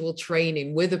actual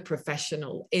training with a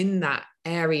professional in that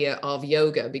area of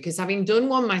yoga? Because having done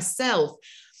one myself,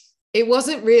 it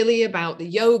wasn't really about the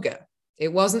yoga.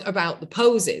 It wasn't about the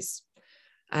poses.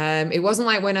 It wasn't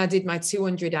like when I did my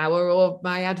 200-hour or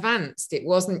my advanced. It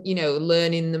wasn't, you know,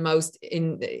 learning the most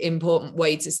important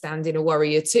way to stand in a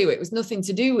warrior two. It was nothing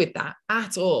to do with that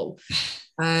at all.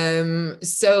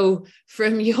 So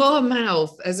from your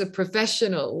mouth as a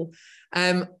professional,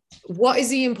 what is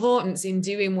the importance in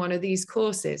doing one of these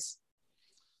courses?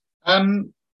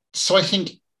 So I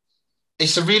think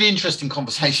it's a really interesting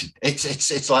conversation.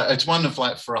 It's one of,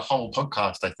 like, for a whole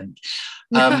podcast, I think.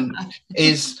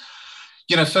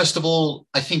 You know, first of all,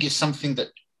 I think it's something that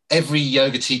every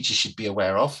yoga teacher should be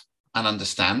aware of and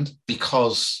understand,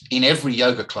 because in every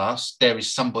yoga class, there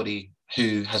is somebody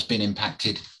who has been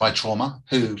impacted by trauma,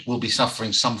 who will be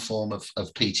suffering some form of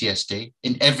PTSD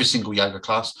in every single yoga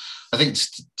class. I think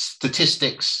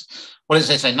statistics, what does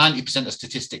they say? 90% of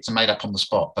statistics are made up on the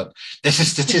spot, but there's a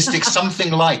statistic,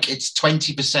 something like it's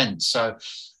 20%. So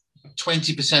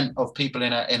 20% of people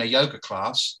in a yoga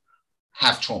class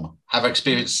have trauma, have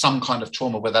experienced some kind of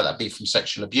trauma, whether that be from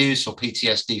sexual abuse or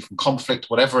PTSD from conflict,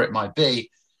 whatever it might be.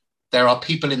 There are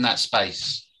people in that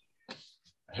space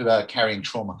who are carrying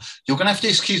trauma. You're going to have to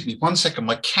excuse me 1 second.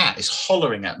 My cat is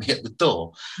hollering at me at the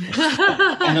door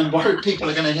and I'm worried people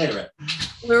are going to hear it.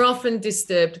 We're often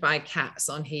disturbed by cats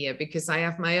on here, because I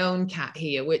have my own cat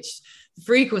here, which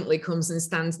frequently comes and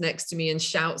stands next to me and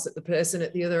shouts at the person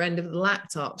at the other end of the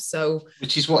laptop. So,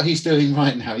 which is what he's doing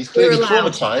right now. He's clearly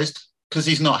traumatized because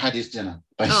he's not had his dinner,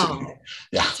 basically. Oh,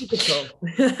 yeah. Typical.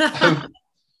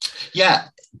 Yeah,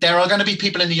 there are going to be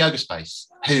people in the yoga space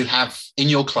who have, in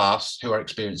your class, who are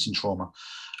experiencing trauma.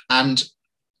 And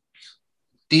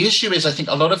the issue is, I think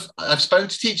I've spoken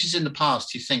to teachers in the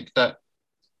past who think that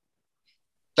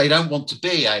they don't want to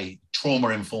be a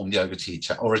trauma-informed yoga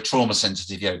teacher or a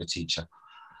trauma-sensitive yoga teacher,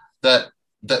 that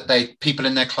people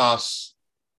in their class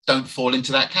don't fall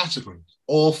into that category.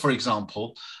 Or, for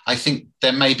example, I think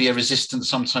there may be a resistance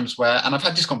sometimes where, and I've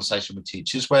had this conversation with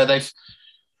teachers, where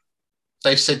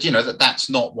they've said, that that's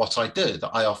not what I do,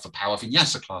 that I offer power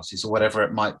vinyasa classes or whatever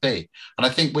it might be. And I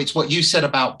think it's what you said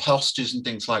about postures and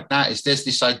things like that, is there's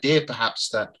this idea perhaps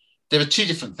that there are two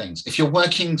different things. If you're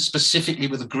working specifically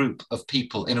with a group of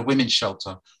people in a women's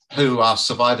shelter who are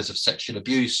survivors of sexual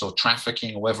abuse or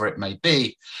trafficking or whatever it may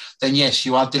be, then yes,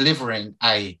 you are delivering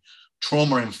a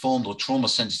trauma-informed or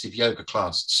trauma-sensitive yoga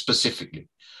class specifically.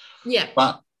 Yeah.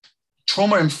 But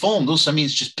trauma-informed also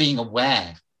means just being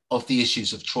aware of the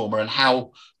issues of trauma and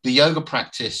how the yoga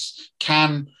practice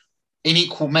can, in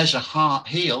equal measure,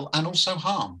 heal and also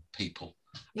harm people.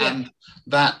 Yeah. And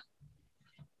that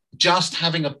just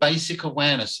having a basic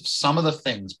awareness of some of the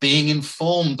things, being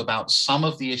informed about some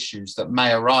of the issues that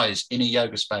may arise in a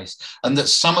yoga space, and that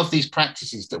some of these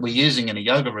practices that we're using in a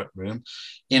yoga room,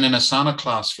 in an asana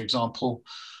class, for example,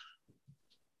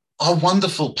 are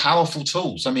wonderful, powerful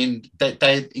tools. I mean,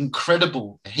 they're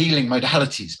incredible healing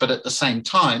modalities, but at the same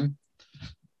time,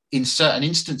 in certain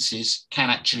instances, can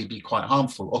actually be quite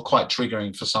harmful or quite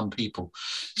triggering for some people.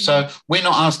 Mm-hmm. So we're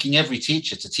not asking every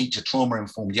teacher to teach a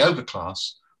trauma-informed yoga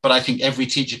class, but I think every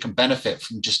teacher can benefit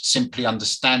from just simply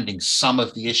understanding some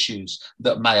of the issues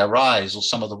that may arise, or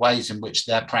some of the ways in which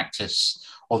their practice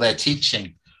or their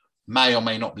teaching may or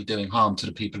may not be doing harm to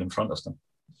the people in front of them.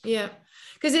 Yeah.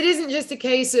 Because it isn't just a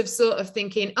case of sort of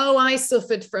thinking, oh, I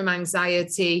suffered from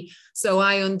anxiety, so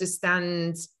I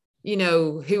understand,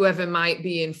 whoever might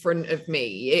be in front of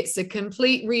me. It's a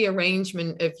complete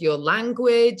rearrangement of your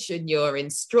language and your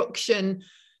instruction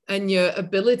and your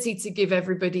ability to give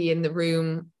everybody in the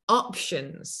room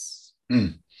options.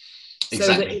 Exactly. So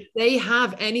that if they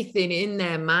have anything in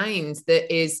their mind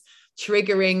that is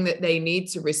triggering that they need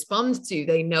to respond to,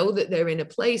 they know that they're in a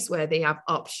place where they have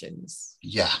options.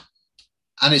 Yeah.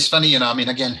 And it's funny,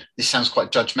 again, this sounds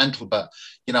quite judgmental, but,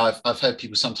 I've heard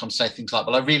people sometimes say things like,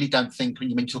 well, I really don't think when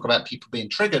you talk about people being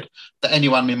triggered, that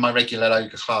anyone in my regular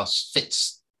yoga class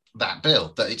fits that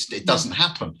bill, that it doesn't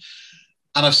happen.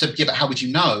 And I've said, yeah, but how would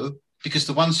you know? Because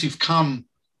the ones who've come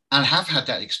and have had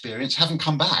that experience haven't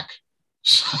come back.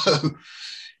 So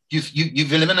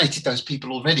you've eliminated those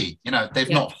people already. They've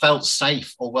not felt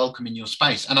safe or welcome in your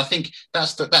space. And I think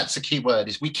that's the key word,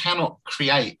 is we cannot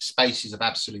create spaces of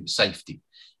absolute safety.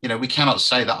 We cannot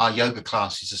say that our yoga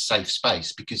class is a safe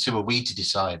space, because who are we to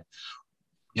decide,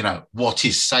 what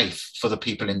is safe for the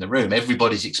people in the room?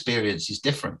 Everybody's experience is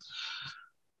different.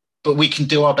 But we can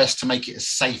do our best to make it as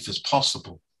safe as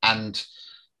possible. And,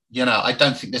 I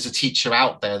don't think there's a teacher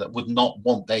out there that would not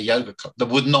want their that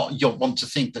would not want to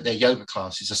think that their yoga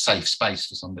class is a safe space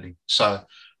for somebody. So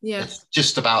it's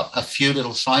just about a few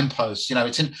little signposts.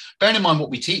 Bearing in mind what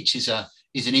we teach is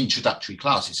an introductory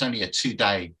class. It's only a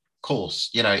 2-day course.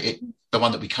 The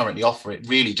one that we currently offer, it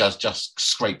really does just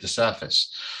scrape the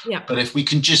surface. Yeah. But if we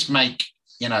can just make,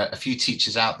 a few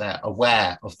teachers out there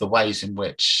aware of the ways in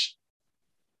which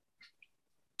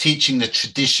teaching the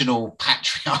traditional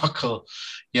patriarchal,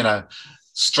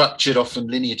 structured often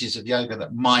lineages of yoga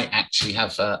that might actually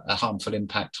have a harmful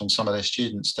impact on some of their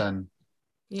students, then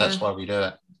that's why we do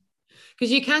it.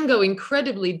 Because you can go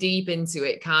incredibly deep into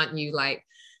it, can't you? Like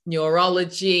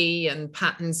neurology and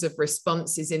patterns of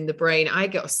responses in the brain. I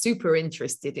got super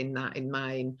interested in that in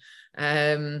mine.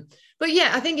 But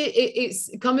yeah, I think it's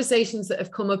conversations that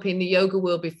have come up in the yoga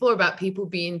world before about people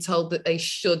being told that they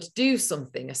should do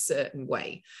something a certain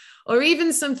way, or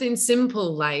even something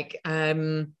simple like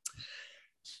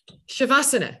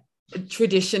Shavasana.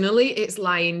 Traditionally, it's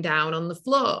lying down on the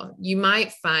floor. You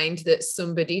might find that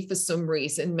somebody, for some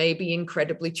reason, may be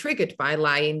incredibly triggered by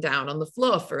lying down on the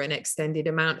floor for an extended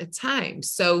amount of time.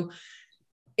 So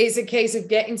it's a case of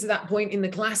getting to that point in the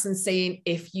class and saying,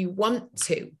 if you want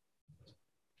to.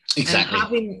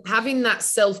 Exactly. And having that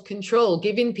self-control,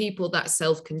 giving people that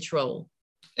self-control.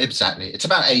 Exactly. It's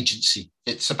about agency.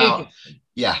 It's about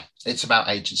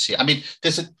agency. I mean,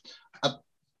 there's a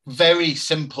very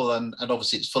simple, and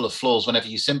obviously it's full of flaws whenever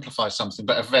you simplify something,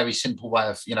 but a very simple way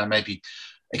of, maybe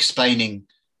explaining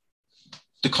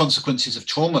the consequences of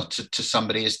trauma to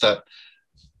somebody is that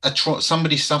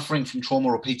somebody suffering from trauma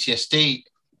or PTSD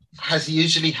has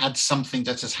usually had something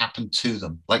that has happened to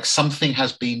them, like something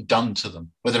has been done to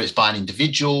them, whether it's by an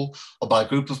individual or by a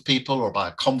group of people or by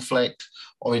a conflict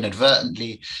or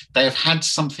inadvertently. They have had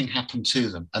something happen to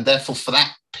them. And therefore, for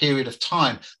that period of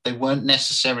time, they weren't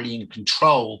necessarily in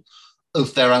control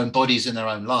of their own bodies and their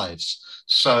own lives.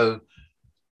 So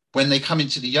when they come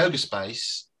into the yoga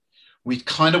space, we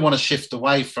kind of want to shift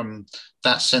away from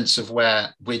that sense of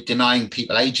where we're denying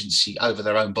people agency over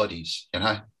their own bodies,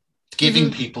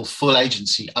 giving people full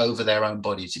agency over their own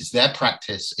bodies. It's their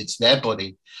practice, it's their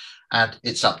body, and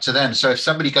it's up to them. So if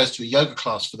somebody goes to a yoga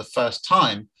class for the first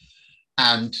time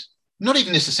and not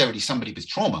even necessarily somebody with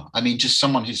trauma. I mean, just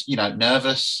someone who's, you know,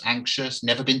 nervous, anxious,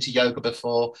 never been to yoga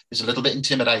before, is a little bit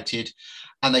intimidated,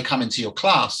 and they come into your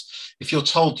class. If you're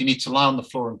told you need to lie on the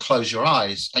floor and close your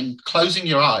eyes, and closing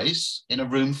your eyes in a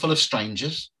room full of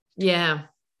strangers, yeah,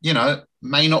 you know,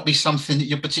 may not be something that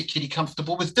you're particularly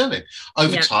comfortable with doing.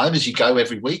 Over time, as you go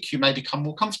every week, you may become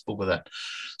more comfortable with it.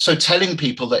 So telling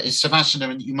people that it's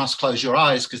Savasana and you must close your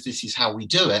eyes because this is how we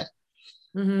do it,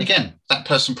 again, that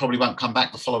person probably won't come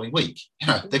back the following week. You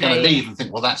know, they're going to leave and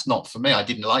think, well, that's not for me. I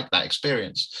didn't like that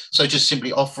experience. So just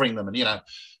simply offering them and, you know,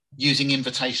 using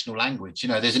invitational language. You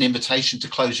know, there's an invitation to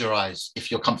close your eyes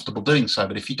if you're comfortable doing so.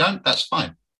 But if you don't, that's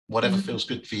fine. Whatever feels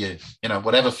good for you, you know,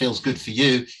 whatever feels good for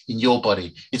you in your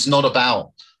body. It's not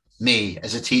about me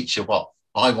as a teacher, what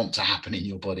I want to happen in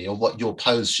your body or what your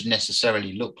pose should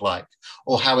necessarily look like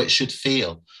or how it should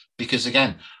feel. Because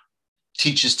again,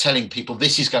 teachers telling people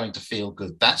this is going to feel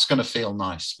good, that's going to feel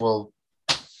nice. Well,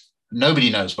 nobody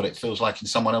knows what it feels like in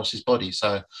someone else's body.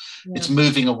 So it's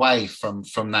moving away from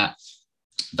that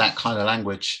kind of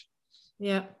language.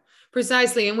 Yeah,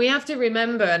 precisely. And we have to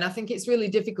remember, and I think it's really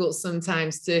difficult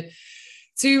sometimes to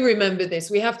remember this.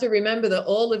 We have to remember that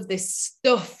all of this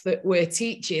stuff that we're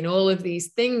teaching, all of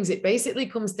these things, it basically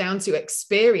comes down to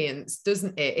experience,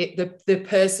 doesn't it? The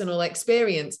personal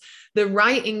experience. The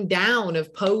writing down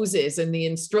of poses and the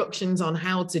instructions on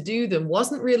how to do them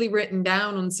wasn't really written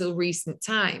down until recent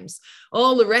times.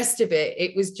 All the rest of it,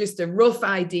 it was just a rough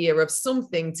idea of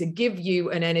something to give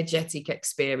you an energetic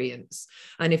experience.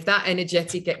 And if that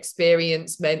energetic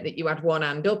experience meant that you had one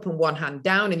hand up and one hand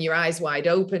down and your eyes wide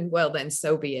open, well, then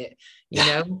so be it, you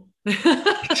know?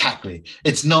 Exactly.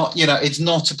 It's not, you know, it's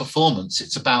not a performance.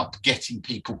 It's about getting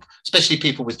people, especially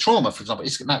people with trauma, for example,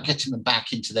 it's about getting them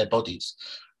back into their bodies.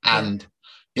 And,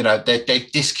 you know,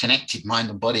 they've disconnected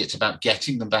mind and body. It's about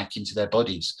getting them back into their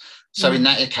bodies. So in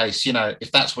that case, you know,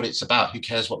 if that's what it's about, who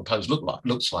cares what the pose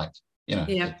looks like, you know?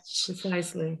 Yeah,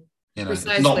 precisely. You know, it's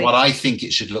not what I think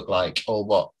it should look like or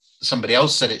what somebody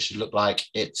else said it should look like.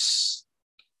 It's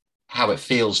how it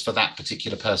feels for that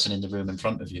particular person in the room in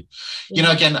front of you. You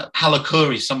know, again,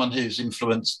 Halakuri, someone who's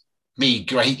influenced me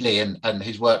greatly and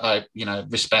whose work I, you know,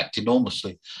 respect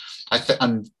enormously.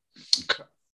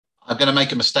 I'm going to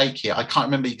make a mistake here. I can't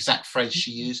remember the exact phrase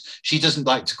she used. She doesn't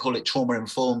like to call it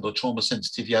trauma-informed or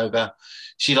trauma-sensitive yoga.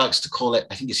 She likes to call it,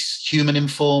 I think it's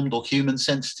human-informed or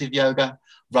human-sensitive yoga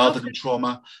rather than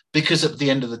trauma, because at the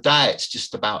end of the day, it's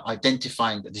just about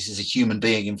identifying that this is a human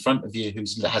being in front of you who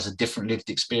has a different lived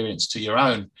experience to your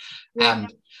own.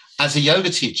 And as a yoga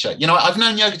teacher, you know, I've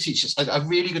known yoga teachers, a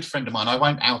really good friend of mine, I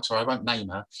won't out her, I won't name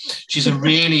her. She's a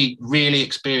really, really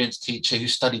experienced teacher who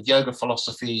studied yoga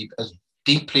philosophy as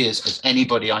deeply as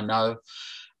anybody I know.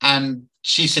 And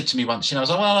she said to me once, you know, I was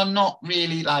like, well, I'm not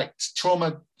really like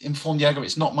trauma-informed yoga.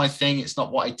 It's not my thing. It's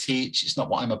not what I teach. It's not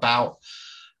what I'm about.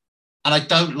 And I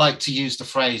don't like to use the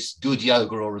phrase good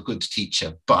yoga or a good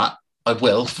teacher, but I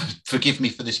will, forgive me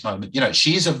for this moment. You know,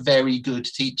 she is a very good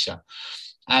teacher.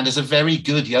 And as a very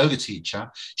good yoga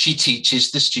teacher, she teaches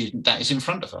the student that is in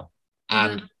front of her.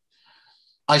 And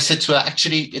I said to her,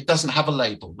 actually, it doesn't have a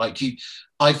label. Like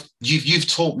you've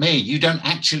taught me, you don't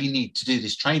actually need to do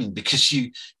this training because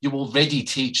you already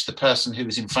teach the person who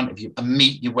is in front of you and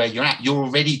meet you where you're at. You're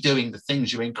already doing the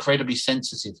things. You're incredibly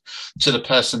sensitive to the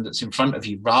person that's in front of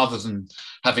you rather than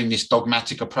having this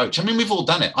dogmatic approach. I mean, we've all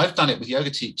done it. I've done it with yoga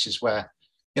teachers where,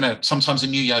 you know, sometimes a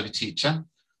new yoga teacher,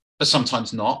 but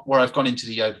sometimes not, where I've gone into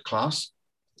the yoga class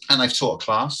and I've taught a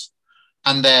class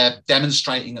and they're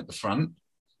demonstrating at the front.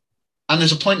 And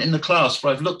there's a point in the class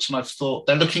where I've looked and I've thought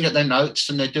they're looking at their notes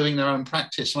and they're doing their own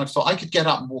practice. And I thought I could get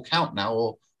up and walk out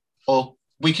now, or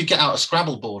we could get out a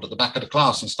Scrabble board at the back of the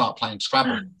class and start playing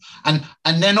Scrabble. And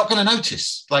they're not going to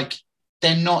notice. Like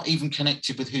they're not even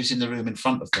connected with who's in the room in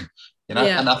front of them. You know,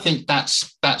 and I think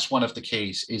that's one of the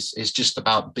keys is just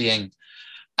about being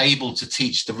able to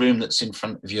teach the room that's in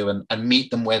front of you and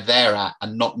meet them where they're at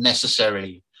and not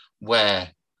necessarily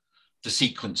where the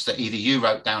sequence that either you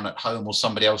wrote down at home or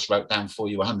somebody else wrote down for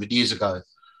you 100 years ago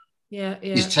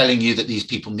is telling you that these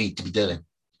people need to be doing.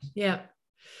 Yeah.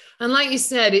 And like you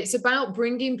said, it's about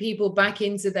bringing people back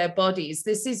into their bodies.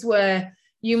 This is where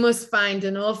you must find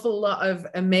an awful lot of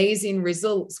amazing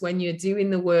results when you're doing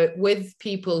the work with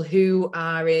people who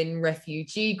are in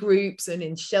refugee groups and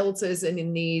in shelters and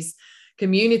in these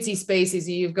community spaces.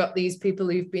 You've got these people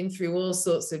who've been through all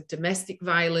sorts of domestic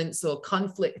violence or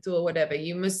conflict or whatever.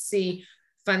 You must see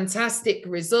fantastic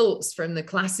results from the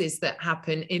classes that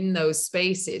happen in those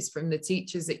spaces, from the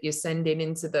teachers that you're sending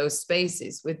into those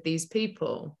spaces with these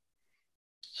people.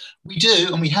 We do,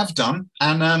 and we have done.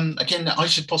 And again, I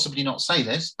should possibly not say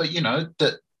this, but you know,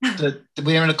 that that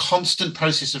we're in a constant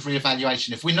process of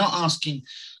reevaluation. If we're not asking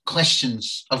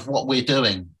questions of what we're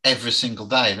doing every single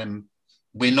day, then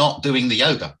we're not doing the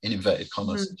yoga, in inverted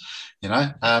commas. You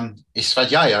know, it's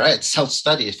svadhyaya, right? It's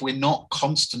self-study. If we're not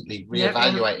constantly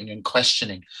reevaluating and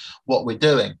questioning what we're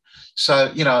doing.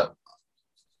 So, you know,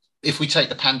 if we take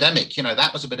the pandemic, you know,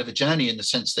 that was a bit of a journey in the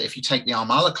sense that if you take the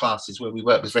OURMALA classes where we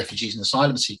work with refugees and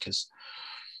asylum seekers,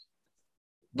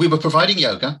 we were providing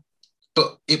yoga,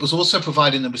 but it was also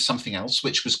providing them with something else,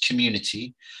 which was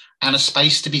community and a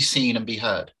space to be seen and be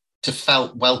heard, to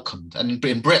felt welcomed. And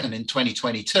in Britain in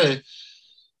 2022,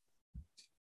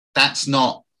 that's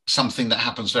not something that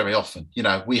happens very often. You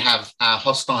know, we have our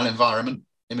hostile environment,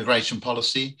 immigration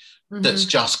policy, that's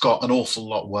just got an awful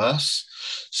lot worse.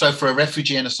 So for a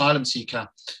refugee and asylum seeker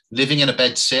living in a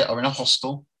bed sit or in a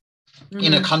hostel,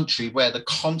 in a country where the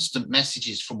constant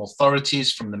messages from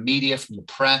authorities, from the media, from the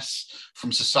press,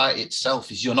 from society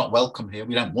itself is you're not welcome here,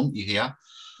 we don't want you here,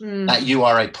 that you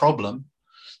are a problem,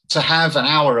 to have an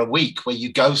hour a week where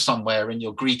you go somewhere and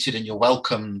you're greeted and you're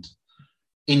welcomed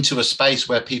into a space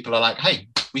where people are like, hey,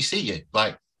 we see you,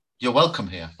 like, you're welcome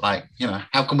here, like, you know,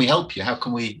 how can we help you, how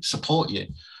can we support you,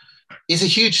 is a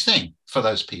huge thing for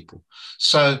those people.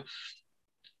 So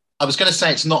I was going to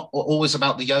say it's not always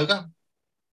about the yoga.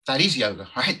 That is yoga,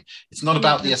 right? It's not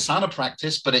about the asana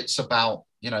practice, but it's about,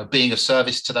 you know, being of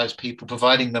service to those people,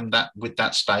 providing them that with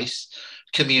that space,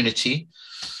 community.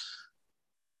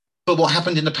 But what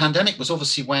happened in the pandemic was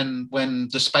obviously when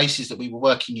the spaces that we were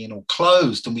working in all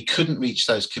closed and we couldn't reach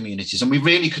those communities, and we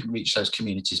really couldn't reach those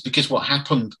communities, because what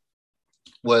happened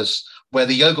was where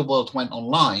the yoga world went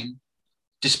online,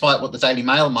 despite what the Daily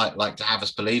Mail might like to have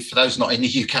us believe. For those not in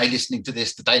the UK listening to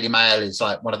this, the Daily Mail is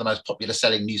like one of the most popular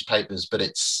selling newspapers, but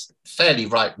it's fairly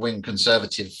right-wing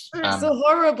conservative. It's a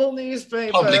horrible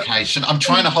newspaper. Publication. I'm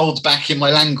trying to hold back in my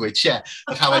language,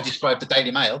 of how I describe the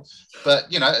Daily Mail.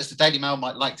 But, you know, as the Daily Mail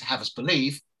might like to have us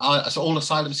believe, so all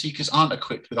asylum seekers aren't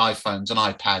equipped with iPhones and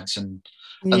iPads and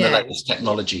the latest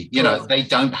technology. You know, they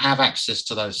don't have access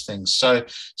to those things. So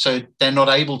they're not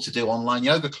able to do online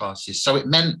yoga classes. So it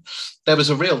meant there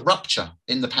was a real rupture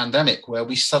in the pandemic where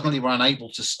we suddenly were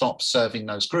unable to stop serving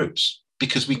those groups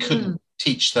because we couldn't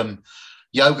teach them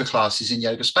yoga classes in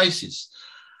yoga spaces.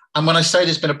 And when I say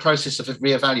there's been a process of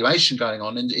reevaluation going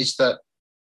on, and is that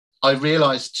I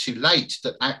realized too late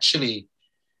that actually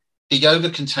the yoga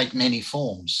can take many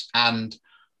forms, and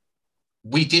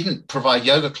we didn't provide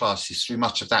yoga classes through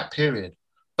much of that period.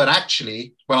 But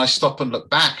actually, when I stop and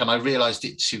look back and I realized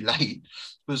it too late,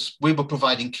 was we were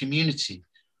providing community.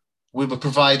 We were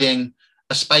providing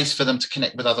a space for them to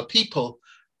connect with other people.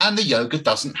 And the yoga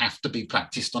doesn't have to be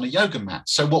practiced on a yoga mat.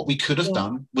 So what we could have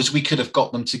done was we could have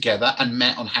got them together and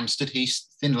met on Hampstead Heath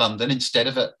in London instead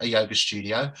of a yoga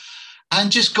studio, and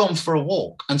just gone for a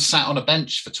walk and sat on a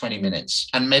bench for 20 minutes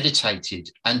and meditated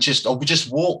and just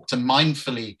walked and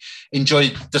mindfully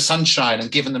enjoyed the sunshine and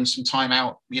given them some time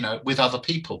out, you know, with other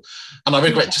people. And I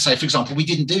regret to say, for example, we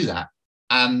didn't do that.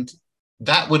 And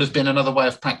that would have been another way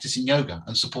of practicing yoga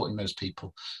and supporting those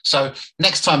people. So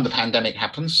next time the pandemic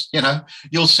happens, you know,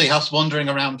 you'll see us wandering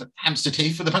around Hampstead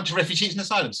Heath with a bunch of refugees and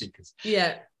asylum seekers.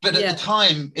 But at the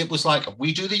time, it was like,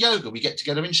 we do the yoga, we get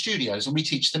together in studios and we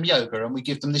teach them yoga and we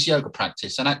give them this yoga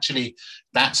practice. And actually,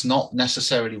 that's not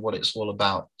necessarily what it's all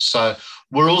about. So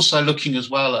we're also looking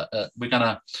as well at we're going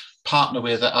to partner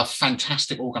with a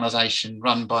fantastic organization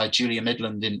run by Julia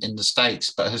Midland in the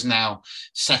States, but has now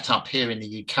set up here in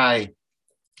the UK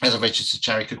as a registered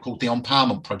charity called the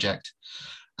Empowerment Project.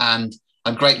 And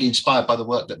I'm greatly inspired by the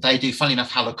work that they do. Funny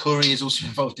enough, Halakuri is also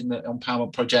involved in the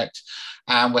Empowerment Project.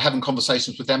 And we're having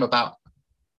conversations with them about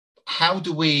how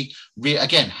do we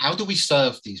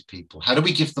serve these people? How do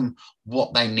we give them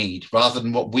what they need rather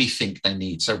than what we think they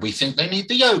need? So we think they need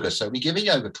the yoga, so we give a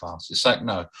yoga class. It's like,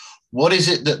 no, what is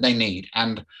it that they need?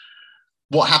 And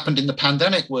what happened in the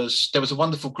pandemic was there was a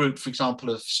wonderful group, for example,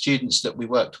 of students that we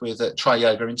worked with at Try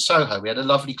Yoga in Soho. We had a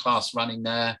lovely class running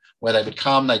there where they would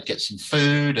come, they'd get some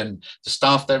food, and the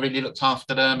staff there really looked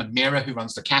after them. And Mira, who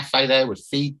runs the cafe there, would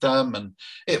feed them. And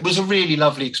it was a really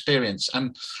lovely experience.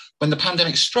 And when the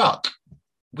pandemic struck,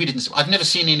 I've never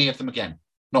seen any of them again,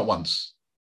 not once.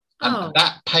 And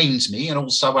that pains me. And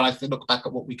also when I look back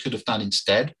at what we could have done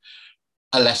instead,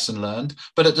 a lesson learned.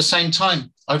 But at the same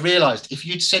time, I realized if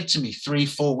you'd said to me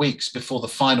 3-4 weeks before the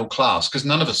final class, because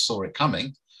none of us saw it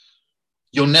coming,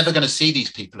 you're never going to see these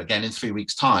people again in 3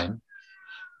 weeks' time,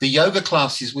 the yoga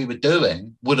classes we were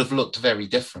doing would have looked very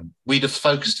different. We'd have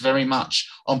focused very much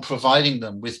on providing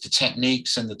them with the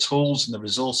techniques and the tools and the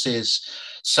resources,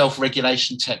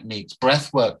 self-regulation techniques,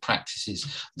 breathwork practices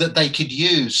that they could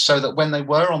use, so that when they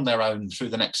were on their own through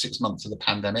the next 6 months of the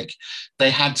pandemic,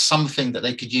 they had something that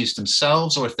they could use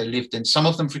themselves, or if they lived in, some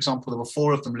of them, for example, there were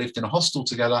 4 of them lived in a hostel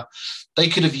together, they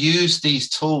could have used these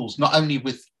tools not only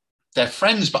with their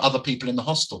friends, but other people in the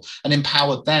hostel, and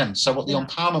empowered them. So what the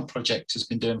Empowerment Project has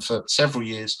been doing for several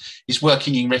years is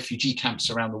working in refugee camps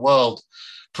around the world,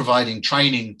 providing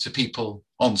training to people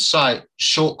on site,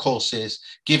 short courses,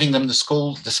 giving them the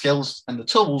skills and the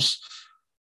tools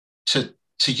to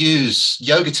use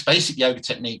yoga, to basic yoga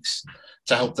techniques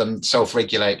to help them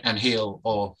self-regulate and heal,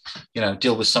 or,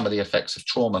 deal with some of the effects of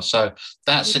trauma. So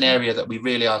that's an area that we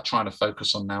really are trying to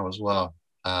focus on now as well.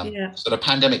 So the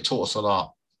pandemic taught us a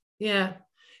lot. Yeah.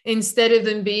 Instead of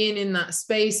them being in that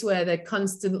space where they're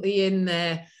constantly in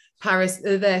their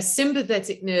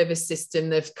sympathetic nervous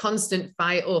system, the constant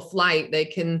fight or flight, they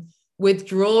can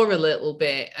withdraw a little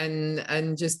bit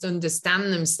and just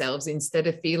understand themselves instead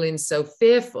of feeling so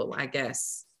fearful, I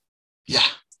guess. Yeah,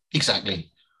 exactly.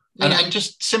 And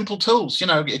just simple tools,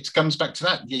 it comes back to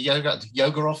that.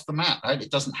 Yoga off the mat, right?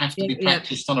 It doesn't have to be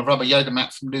practiced on a rubber yoga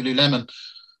mat from Lululemon.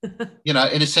 In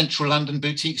a central London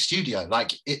boutique studio.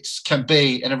 Like, it can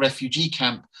be in a refugee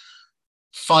camp,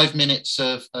 5 minutes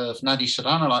of Nadi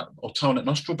Shodhana, like alternate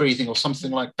nostril breathing or something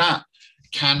like that,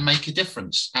 can make a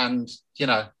difference. And,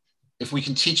 if we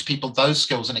can teach people those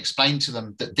skills and explain to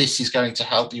them that this is going to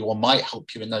help you or might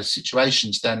help you in those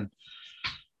situations, then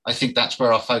I think that's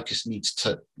where our focus needs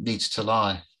to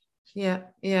lie. Yeah.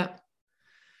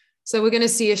 So we're going to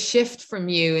see a shift from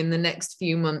you in the next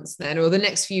few months then, or the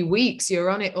next few weeks. You're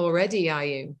on it already, are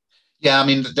you? Yeah,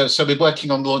 so we're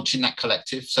working on launching that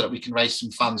collective so that we can raise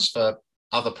some funds for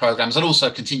other programs and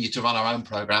also continue to run our own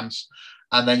programs.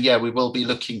 And then, we will be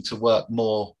looking to work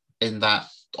more in that,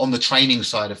 on the training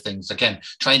side of things. Again,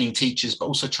 training teachers, but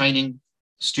also training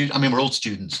students. We're all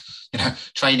students,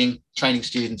 training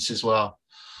students as well.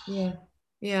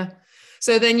 Yeah.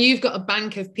 So then you've got a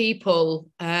bank of people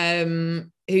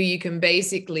who you can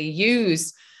basically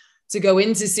use to go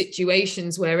into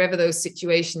situations, wherever those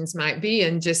situations might be,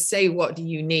 and just say, what do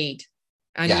you need?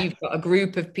 And you've got a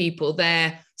group of people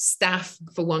there, staff,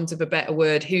 for want of a better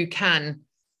word, who can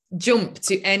jump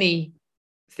to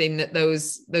anything that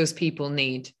those people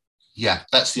need. Yeah,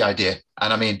 that's the idea.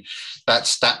 And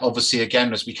that obviously,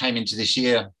 again, as we came into this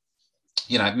year,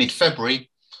 mid-February,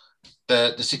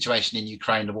 the situation in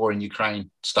Ukraine, the war in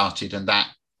Ukraine started, and that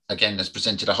again has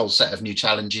presented a whole set of new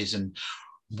challenges, and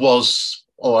was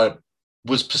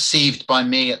perceived by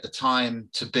me at the time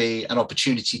to be an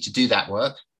opportunity to do that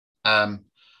work,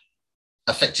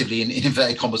 effectively in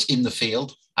inverted commas, in the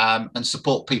field, and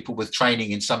support people with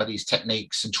training in some of these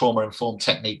techniques and trauma-informed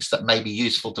techniques that may be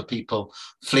useful to people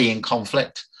fleeing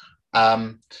conflict.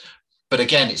 But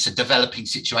again, it's a developing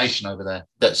situation over there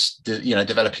that's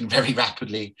developing very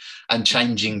rapidly and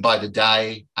changing by the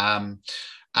day.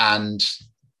 And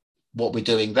what we're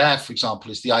doing there, for example,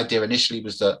 is the idea initially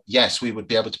was that, yes, we would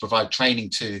be able to provide training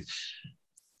to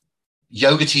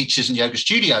yoga teachers and yoga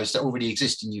studios that already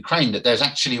exist in Ukraine, that there's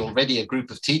actually already a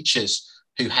group of teachers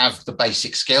who have the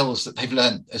basic skills that they've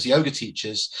learned as yoga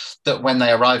teachers, that when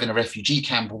they arrive in a refugee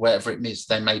camp or wherever it is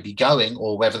they may be going,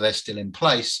 or whether they're still in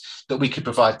place, that we could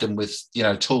provide them with,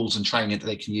 tools and training that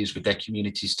they can use with their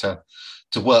communities to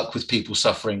work with people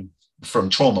suffering from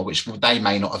trauma, which they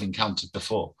may not have encountered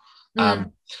before.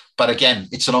 But again,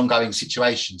 it's an ongoing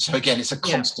situation. So again, it's a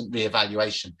constant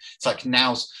reevaluation. It's like,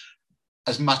 now's,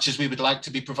 as much as we would like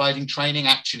to be providing training,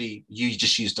 actually, you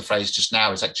just used the phrase just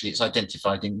now, it's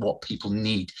identifying what people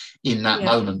need in that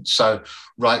moment. So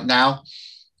right now,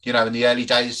 in the early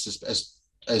days,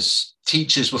 as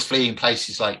teachers were fleeing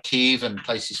places like Kyiv and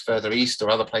places further east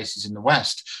or other places in the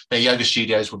West, their yoga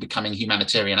studios were becoming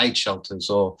humanitarian aid shelters,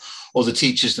 or the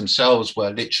teachers themselves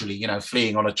were literally,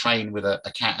 fleeing on a train with a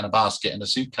cat in a basket and a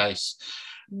suitcase.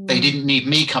 They didn't need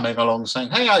me coming along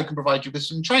saying, hey, I can provide you with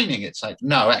some training. It's like,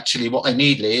 no, actually what I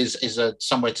need is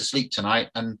somewhere to sleep tonight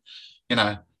and,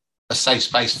 a safe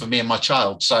space for me and my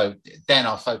child. So then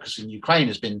our focus in Ukraine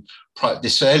has been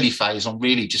this early phase on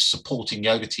really just supporting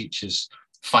yoga teachers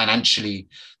financially,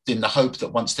 in the hope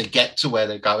that once they get to where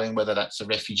they're going, whether that's a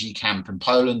refugee camp in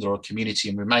Poland or a community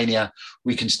in Romania,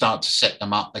 we can start to set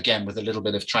them up again with a little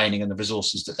bit of training and the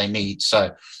resources that they need.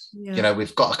 So,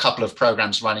 we've got a couple of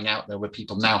programs running out there where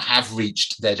people now have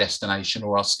reached their destination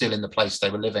or are still in the place they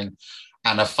were living,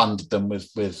 and have funded them with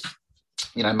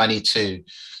money to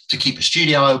keep a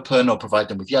studio open, or provide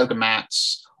them with yoga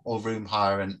mats or room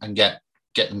hire, and get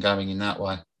them going in that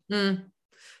way.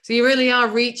 So you really are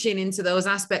reaching into those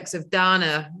aspects of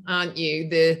Dharma, aren't you?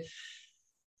 The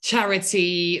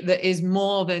charity that is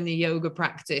more than the yoga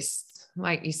practice,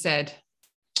 like you said.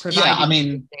 Yeah, I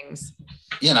mean, things.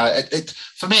 You know,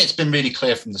 for me, it's been really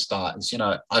clear from the start. Is, you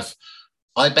know,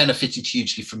 I benefited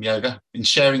hugely from yoga in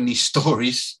sharing these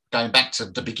stories. Going back to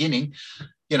the beginning,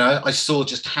 you know, I saw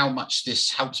just how much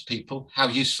this helps people, how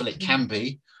useful it can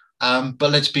be. But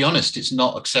let's be honest, it's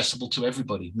not accessible to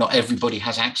everybody. Not everybody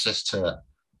has access to it.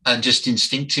 And just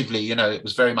instinctively, you know, it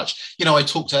was very much, you know, I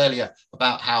talked earlier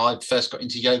about how I first got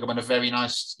into yoga when a very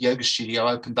nice yoga studio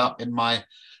opened up in my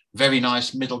very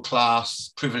nice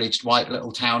middle-class, privileged white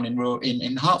little town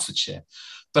in Hertfordshire.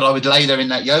 But I would lay there in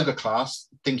that yoga class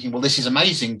thinking, well, this is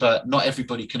amazing, but not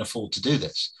everybody can afford to do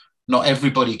this. Not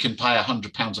everybody can pay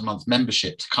 £100 a month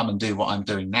membership to come and do what I'm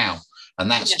doing now.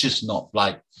 And that's just not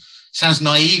like, sounds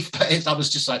naive, but I was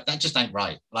just like, that just ain't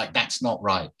right. Like, that's not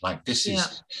right. Like, this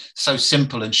is so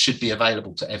simple and should be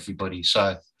available to everybody.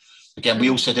 So again, we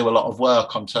also do a lot of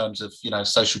work on terms of, you know,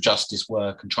 social justice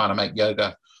work and trying to make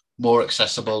yoga more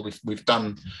accessible. We've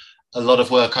done a lot of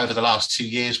work over the last 2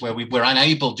 years where we were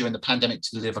unable during the pandemic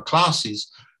to deliver classes.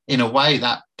 In a way,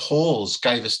 that pause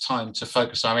gave us time to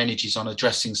focus our energies on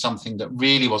addressing something that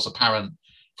really was apparent.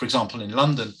 For example, in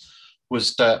London,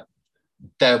 was that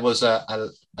there was a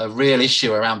real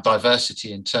issue around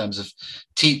diversity in terms of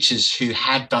teachers who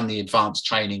had done the advanced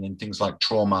training in things like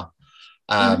trauma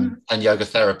and yoga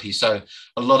therapy. So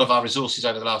a lot of our resources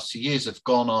over the last 2 years have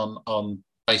gone on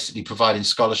basically providing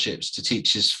scholarships to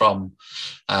teachers from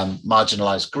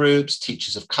marginalised groups,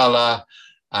 teachers of colour,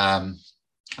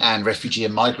 and refugee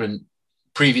and migrant,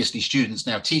 previously students,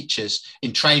 now teachers,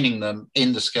 in training them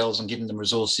in the skills and giving them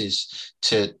resources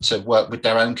to work with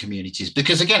their own communities.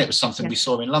 Because again, it was something we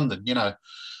saw in London, you know,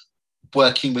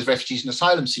 working with refugees and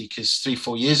asylum seekers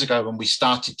 3-4 years ago when we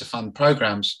started to fund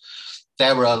programs.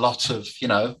 There were a lot of, you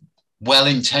know,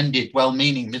 well-intended,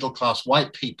 well-meaning middle-class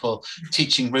white people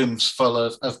teaching rooms full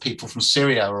of people from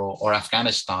Syria or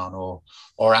Afghanistan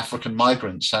or African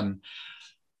migrants. And,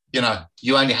 you know,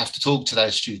 you only have to talk to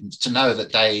those students to know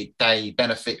that they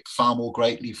benefit far more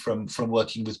greatly from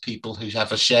working with people who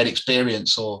have a shared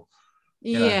experience, or,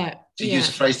 you know, to use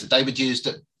a phrase that David used,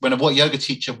 that when a yoga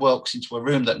teacher walks into a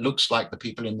room that looks like the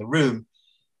people in the room,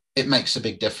 it makes a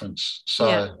big difference.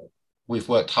 So we've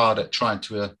worked hard at trying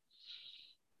to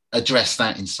address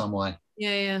that in some way.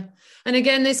 And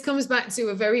again, this comes back to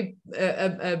a very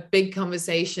a big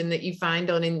conversation that you find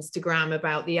on Instagram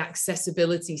about the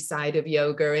accessibility side of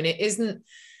yoga. And it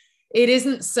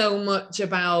isn't so much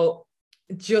about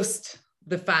just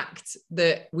the fact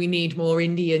that we need more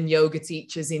Indian yoga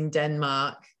teachers in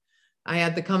Denmark. I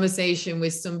had the conversation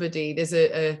with somebody, there's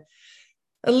a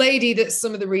lady that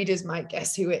some of the readers might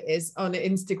guess who it is on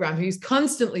Instagram, who's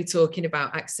constantly talking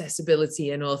about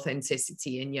accessibility and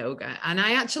authenticity in yoga. And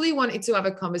I actually wanted to have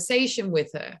a conversation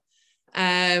with her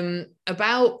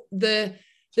about the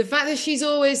fact that she's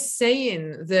always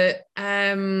saying that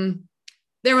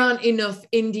there aren't enough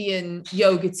Indian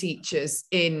yoga teachers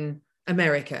in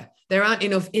America. There aren't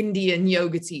enough Indian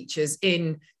yoga teachers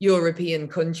in European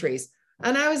countries.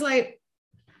 And I was like,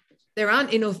 there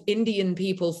aren't enough Indian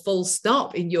people full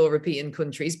stop in European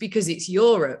countries because it's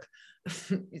Europe.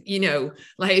 You know,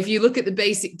 like if you look at the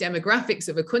basic demographics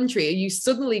of a country, are you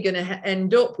suddenly going to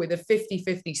end up with a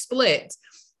 50-50 split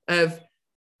of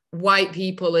white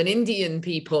people and Indian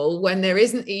people when there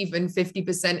isn't even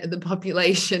 50% of the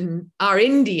population are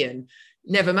Indian?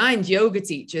 Never mind yoga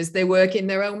teachers, they work in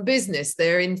their own business,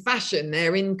 they're in fashion,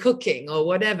 they're in cooking or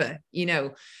whatever, you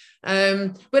know.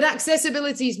 But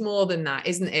accessibility is more than that,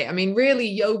 isn't it? I mean, really,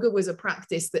 yoga was a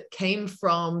practice that came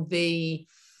from the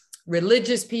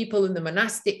religious people and the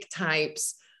monastic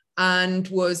types and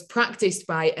was practiced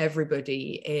by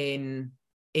everybody in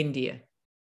India.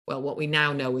 Well, what we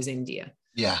now know as India.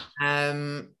 Yeah.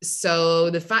 So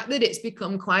the fact that it's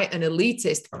become quite an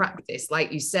elitist practice,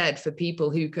 like you said, for people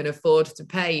who can afford to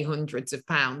pay hundreds of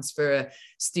pounds for a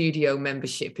studio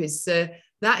membership is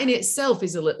that in itself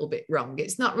is a little bit wrong.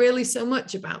 It's not really so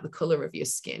much about the color of your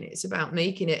skin. It's about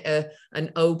making it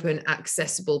an open,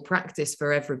 accessible practice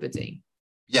for everybody.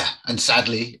 Yeah. And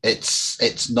sadly,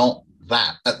 it's not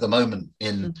that at the moment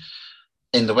in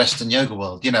the Western yoga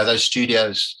world. You know, those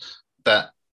studios that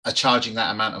are charging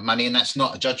that amount of money, and that's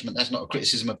not a judgment, that's not a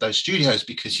criticism of those studios,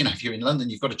 because, you know, if you're in London,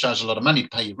 you've got to charge a lot of money to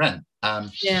pay your rent.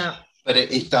 But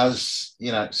it does,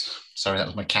 you know, sorry, that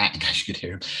was my cat in case you could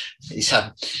hear him. It's,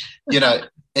 you know,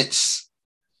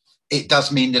 it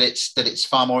does mean that it's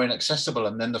far more inaccessible.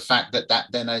 And then the fact that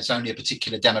then there's only a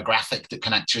particular demographic that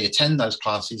can actually attend those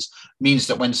classes means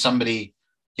that when somebody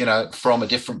from a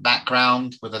different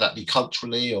background, whether that be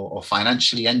culturally or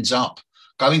financially, ends up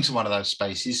going to one of those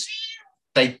spaces,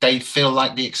 they feel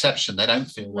like the exception. They don't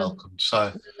feel welcomed.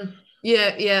 So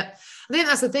yeah. I think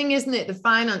that's the thing, isn't it? The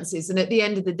finances. And at the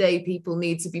end of the day, people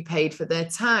need to be paid for their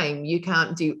time. You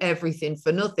can't do everything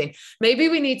for nothing. Maybe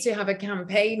we need to have a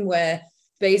campaign where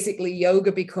basically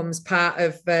yoga becomes part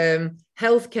of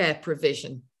healthcare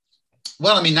provision.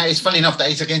 Well, I mean, that is funny enough.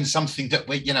 That is again something that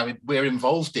we're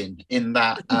involved in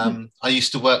that. I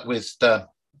used to work with the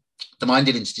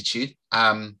Minded Institute.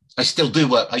 I still do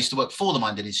work. I used to work for the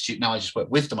Minded Institute. Now I just work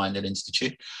with the Minded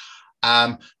Institute.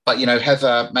 But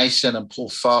Heather Mason and Paul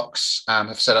Fox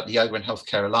have set up the Yoga and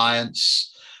Healthcare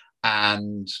Alliance,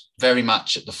 and very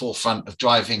much at the forefront of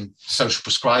driving social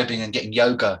prescribing and getting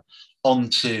yoga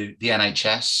onto the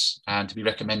NHS and to be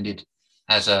recommended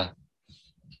as a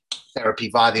therapy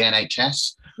via the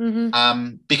NHS.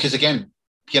 Because again,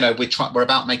 we're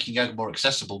about making yoga more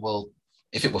accessible. Well,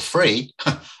 if it were free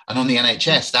and on the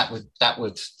NHS, that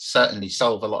would certainly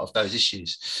solve a lot of those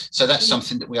issues. So that's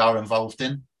something that we are involved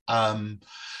in.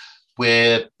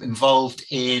 We're involved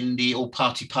in the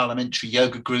all-party parliamentary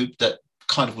yoga group that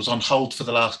kind of was on hold for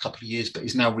the last couple of years, but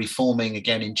is now reforming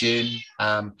again in June.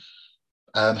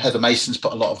 Heather Mason's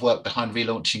put a lot of work behind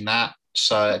relaunching that.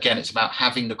 So again, it's about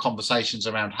having the conversations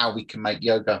around how we can make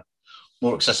yoga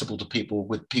more accessible to people,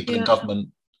 with people in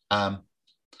government.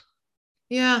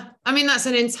 Yeah, I mean, that's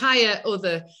an entire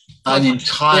other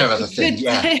thing.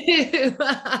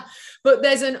 Yeah. But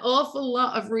there's an awful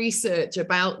lot of research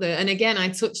about and again, I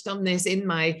touched on this in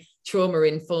my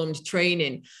trauma-informed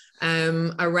training,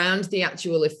 around the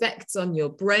actual effects on your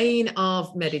brain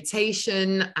of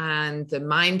meditation and the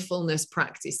mindfulness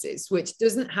practices, which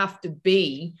doesn't have to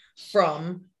be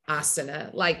from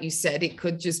asana. Like you said, it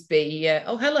could just be,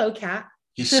 oh, hello, cat.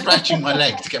 He's scratching my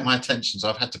leg to get my attention, so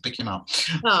I've had to pick him up.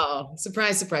 Oh,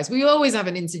 surprise, surprise. We always have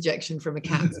an interjection from a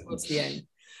cat towards the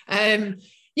end.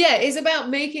 Yeah, it's about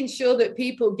making sure that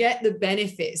people get the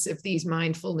benefits of these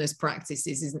mindfulness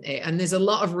practices, isn't it? And there's a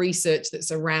lot of research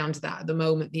that's around that at the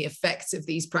moment, the effects of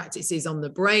these practices on the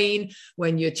brain,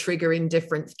 when you're triggering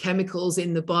different chemicals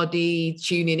in the body,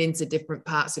 tuning into different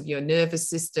parts of your nervous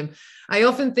system. I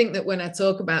often think that when I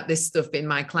talk about this stuff in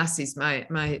my classes,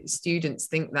 my students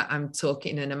think that I'm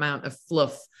talking an amount of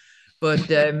fluff.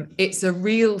 But it's a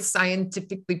real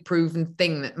scientifically proven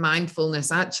thing that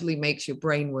mindfulness actually makes your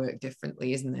brain work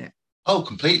differently, isn't it? Oh,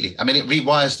 completely. I mean, it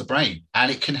rewires the brain, and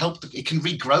it can help. It can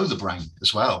regrow the brain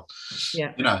as well.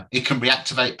 Yeah. It can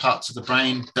reactivate parts of the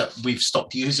brain that we've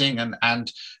stopped using,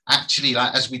 and actually,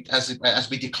 like as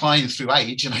we decline through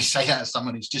age, and I say that as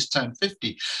someone who's just turned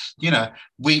 50,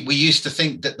 we used to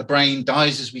think that the brain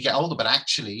dies as we get older, but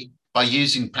actually, by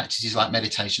using practices like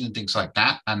meditation and things like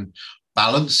that, and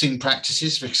balancing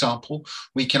practices, for example,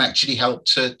 we can actually help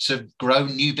to grow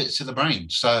new bits of the brain.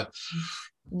 So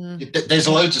there's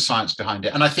loads of science behind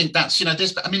it. And I think that's,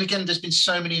 there's been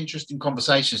so many interesting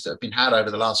conversations that have been had over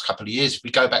the last couple of years. If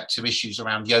we go back to issues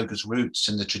around yoga's roots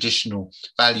and the traditional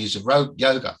values of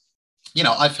yoga,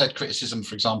 I've heard criticism,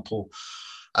 for example,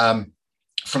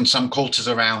 from some quarters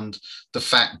around the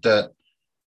fact that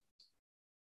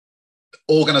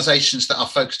organizations that are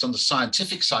focused on the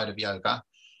scientific side of yoga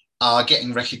are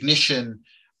getting recognition,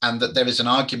 and that there is an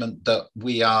argument that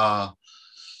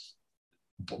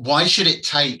why should it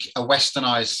take a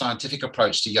westernized scientific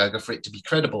approach to yoga for it to be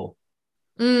credible,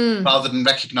 rather than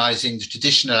recognizing the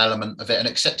traditional element of it and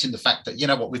accepting the fact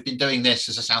that, we've been doing this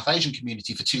as a South Asian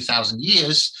community for 2,000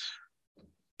 years,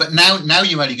 but now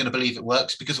you're only going to believe it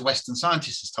works because a Western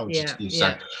scientist has told you to do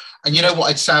so. And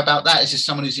what I'd say about that is, as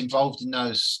someone who's involved in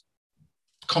those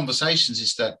conversations,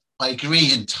 is that I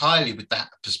agree entirely with that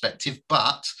perspective.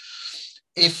 But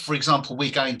if, for example, we're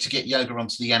going to get yoga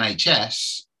onto the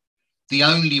NHS, the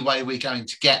only way we're going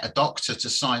to get a doctor to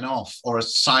sign off, or a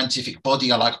scientific body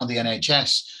like on the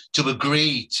NHS to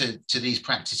agree to these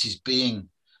practices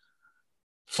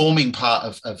forming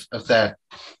part of their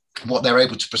what they're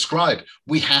able to prescribe,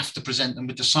 we have to present them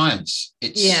with the science.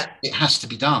 It has to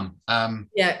be done. So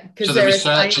the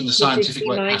research and the scientific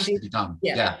work has to be done.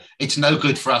 Yeah. It's no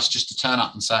good for us just to turn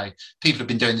up and say, people have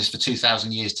been doing this for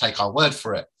 2,000 years, take our word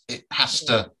for it. It has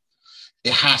to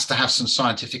have some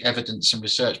scientific evidence and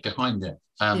research behind it.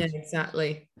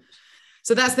 Exactly.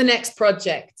 So that's the next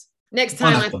project. Next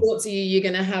time I talk to you, you're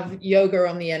going to have yoga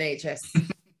on the NHS.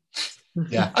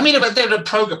 Yeah, I mean, there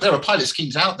are pilot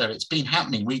schemes out there. It's been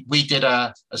happening. We did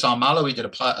as OURMALA, we did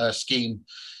a scheme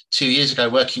 2 years ago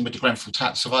working with the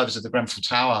Grenfell survivors of the Grenfell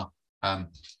Tower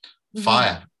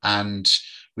fire, and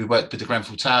we worked with the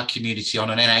Grenfell Tower community on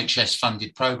an NHS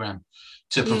funded program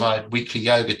to provide weekly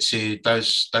yoga to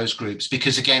those groups,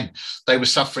 because again, they were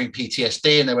suffering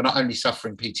PTSD, and they were not only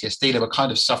suffering PTSD, they were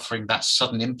kind of suffering that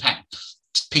sudden impact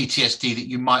PTSD that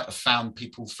you might have found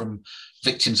people from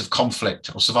victims of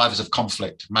conflict or survivors of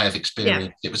conflict may have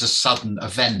experienced. It was a sudden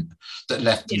event that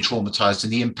left them traumatized,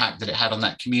 and the impact that it had on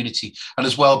that community. And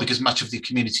as well, because much of the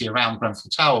community around Grenfell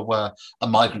Tower were a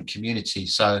migrant community.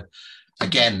 So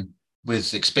again,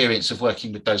 with experience of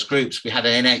working with those groups, we had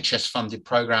an NHS funded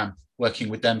program working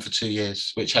with them for 2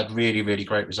 years, which had really, really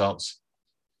great results.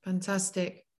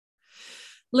 Fantastic.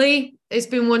 Lee, it's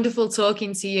been wonderful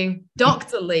talking to you.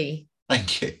 Dr. Lee.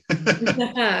 Thank you.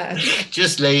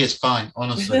 Just Lee is fine,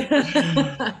 honestly.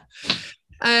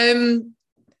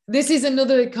 This is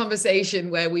another conversation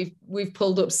where we've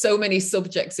pulled up so many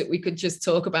subjects that we could just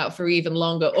talk about for even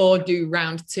longer, or do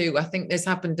round 2. I think this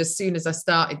happened as soon as I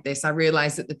started this. I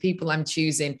realized that the people I'm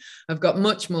choosing have got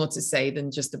much more to say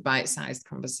than just a bite-sized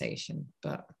conversation.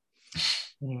 But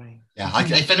anyway. Yeah,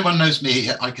 if anyone knows me,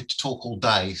 I could talk all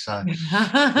day. So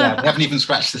yeah, we haven't even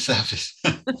scratched the surface.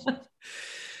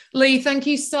 Lee, thank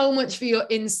you so much for your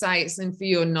insights and for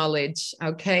your knowledge.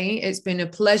 Okay, it's been a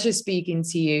pleasure speaking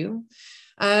to you.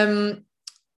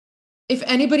 If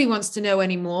anybody wants to know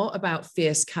any more about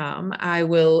Fierce Calm, I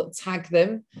will tag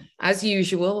them as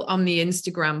usual on the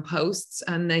Instagram posts,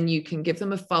 and then you can give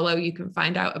them a follow. You can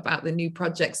find out about the new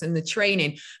projects and the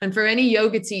training. And for any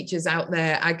yoga teachers out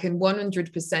there, I can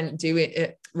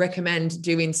 100% recommend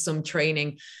doing some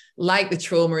training like the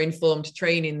trauma-informed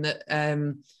training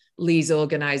that Lee's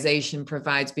organization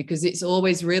provides, because it's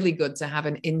always really good to have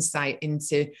an insight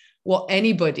into what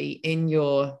anybody in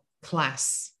your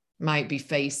class might be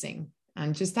facing,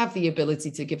 and just have the ability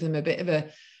to give them a bit of a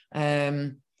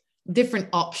different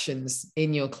options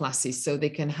in your classes so they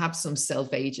can have some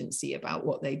self-agency about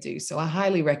what they do. So I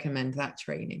highly recommend that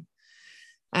training.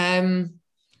 Thank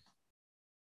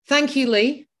you,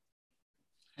 Lee.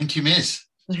 Thank you, Miss.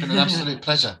 It's been an absolute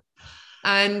pleasure.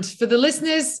 And for the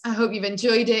listeners, I hope you've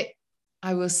enjoyed it.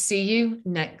 I will see you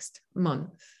next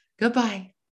month.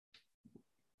 Goodbye.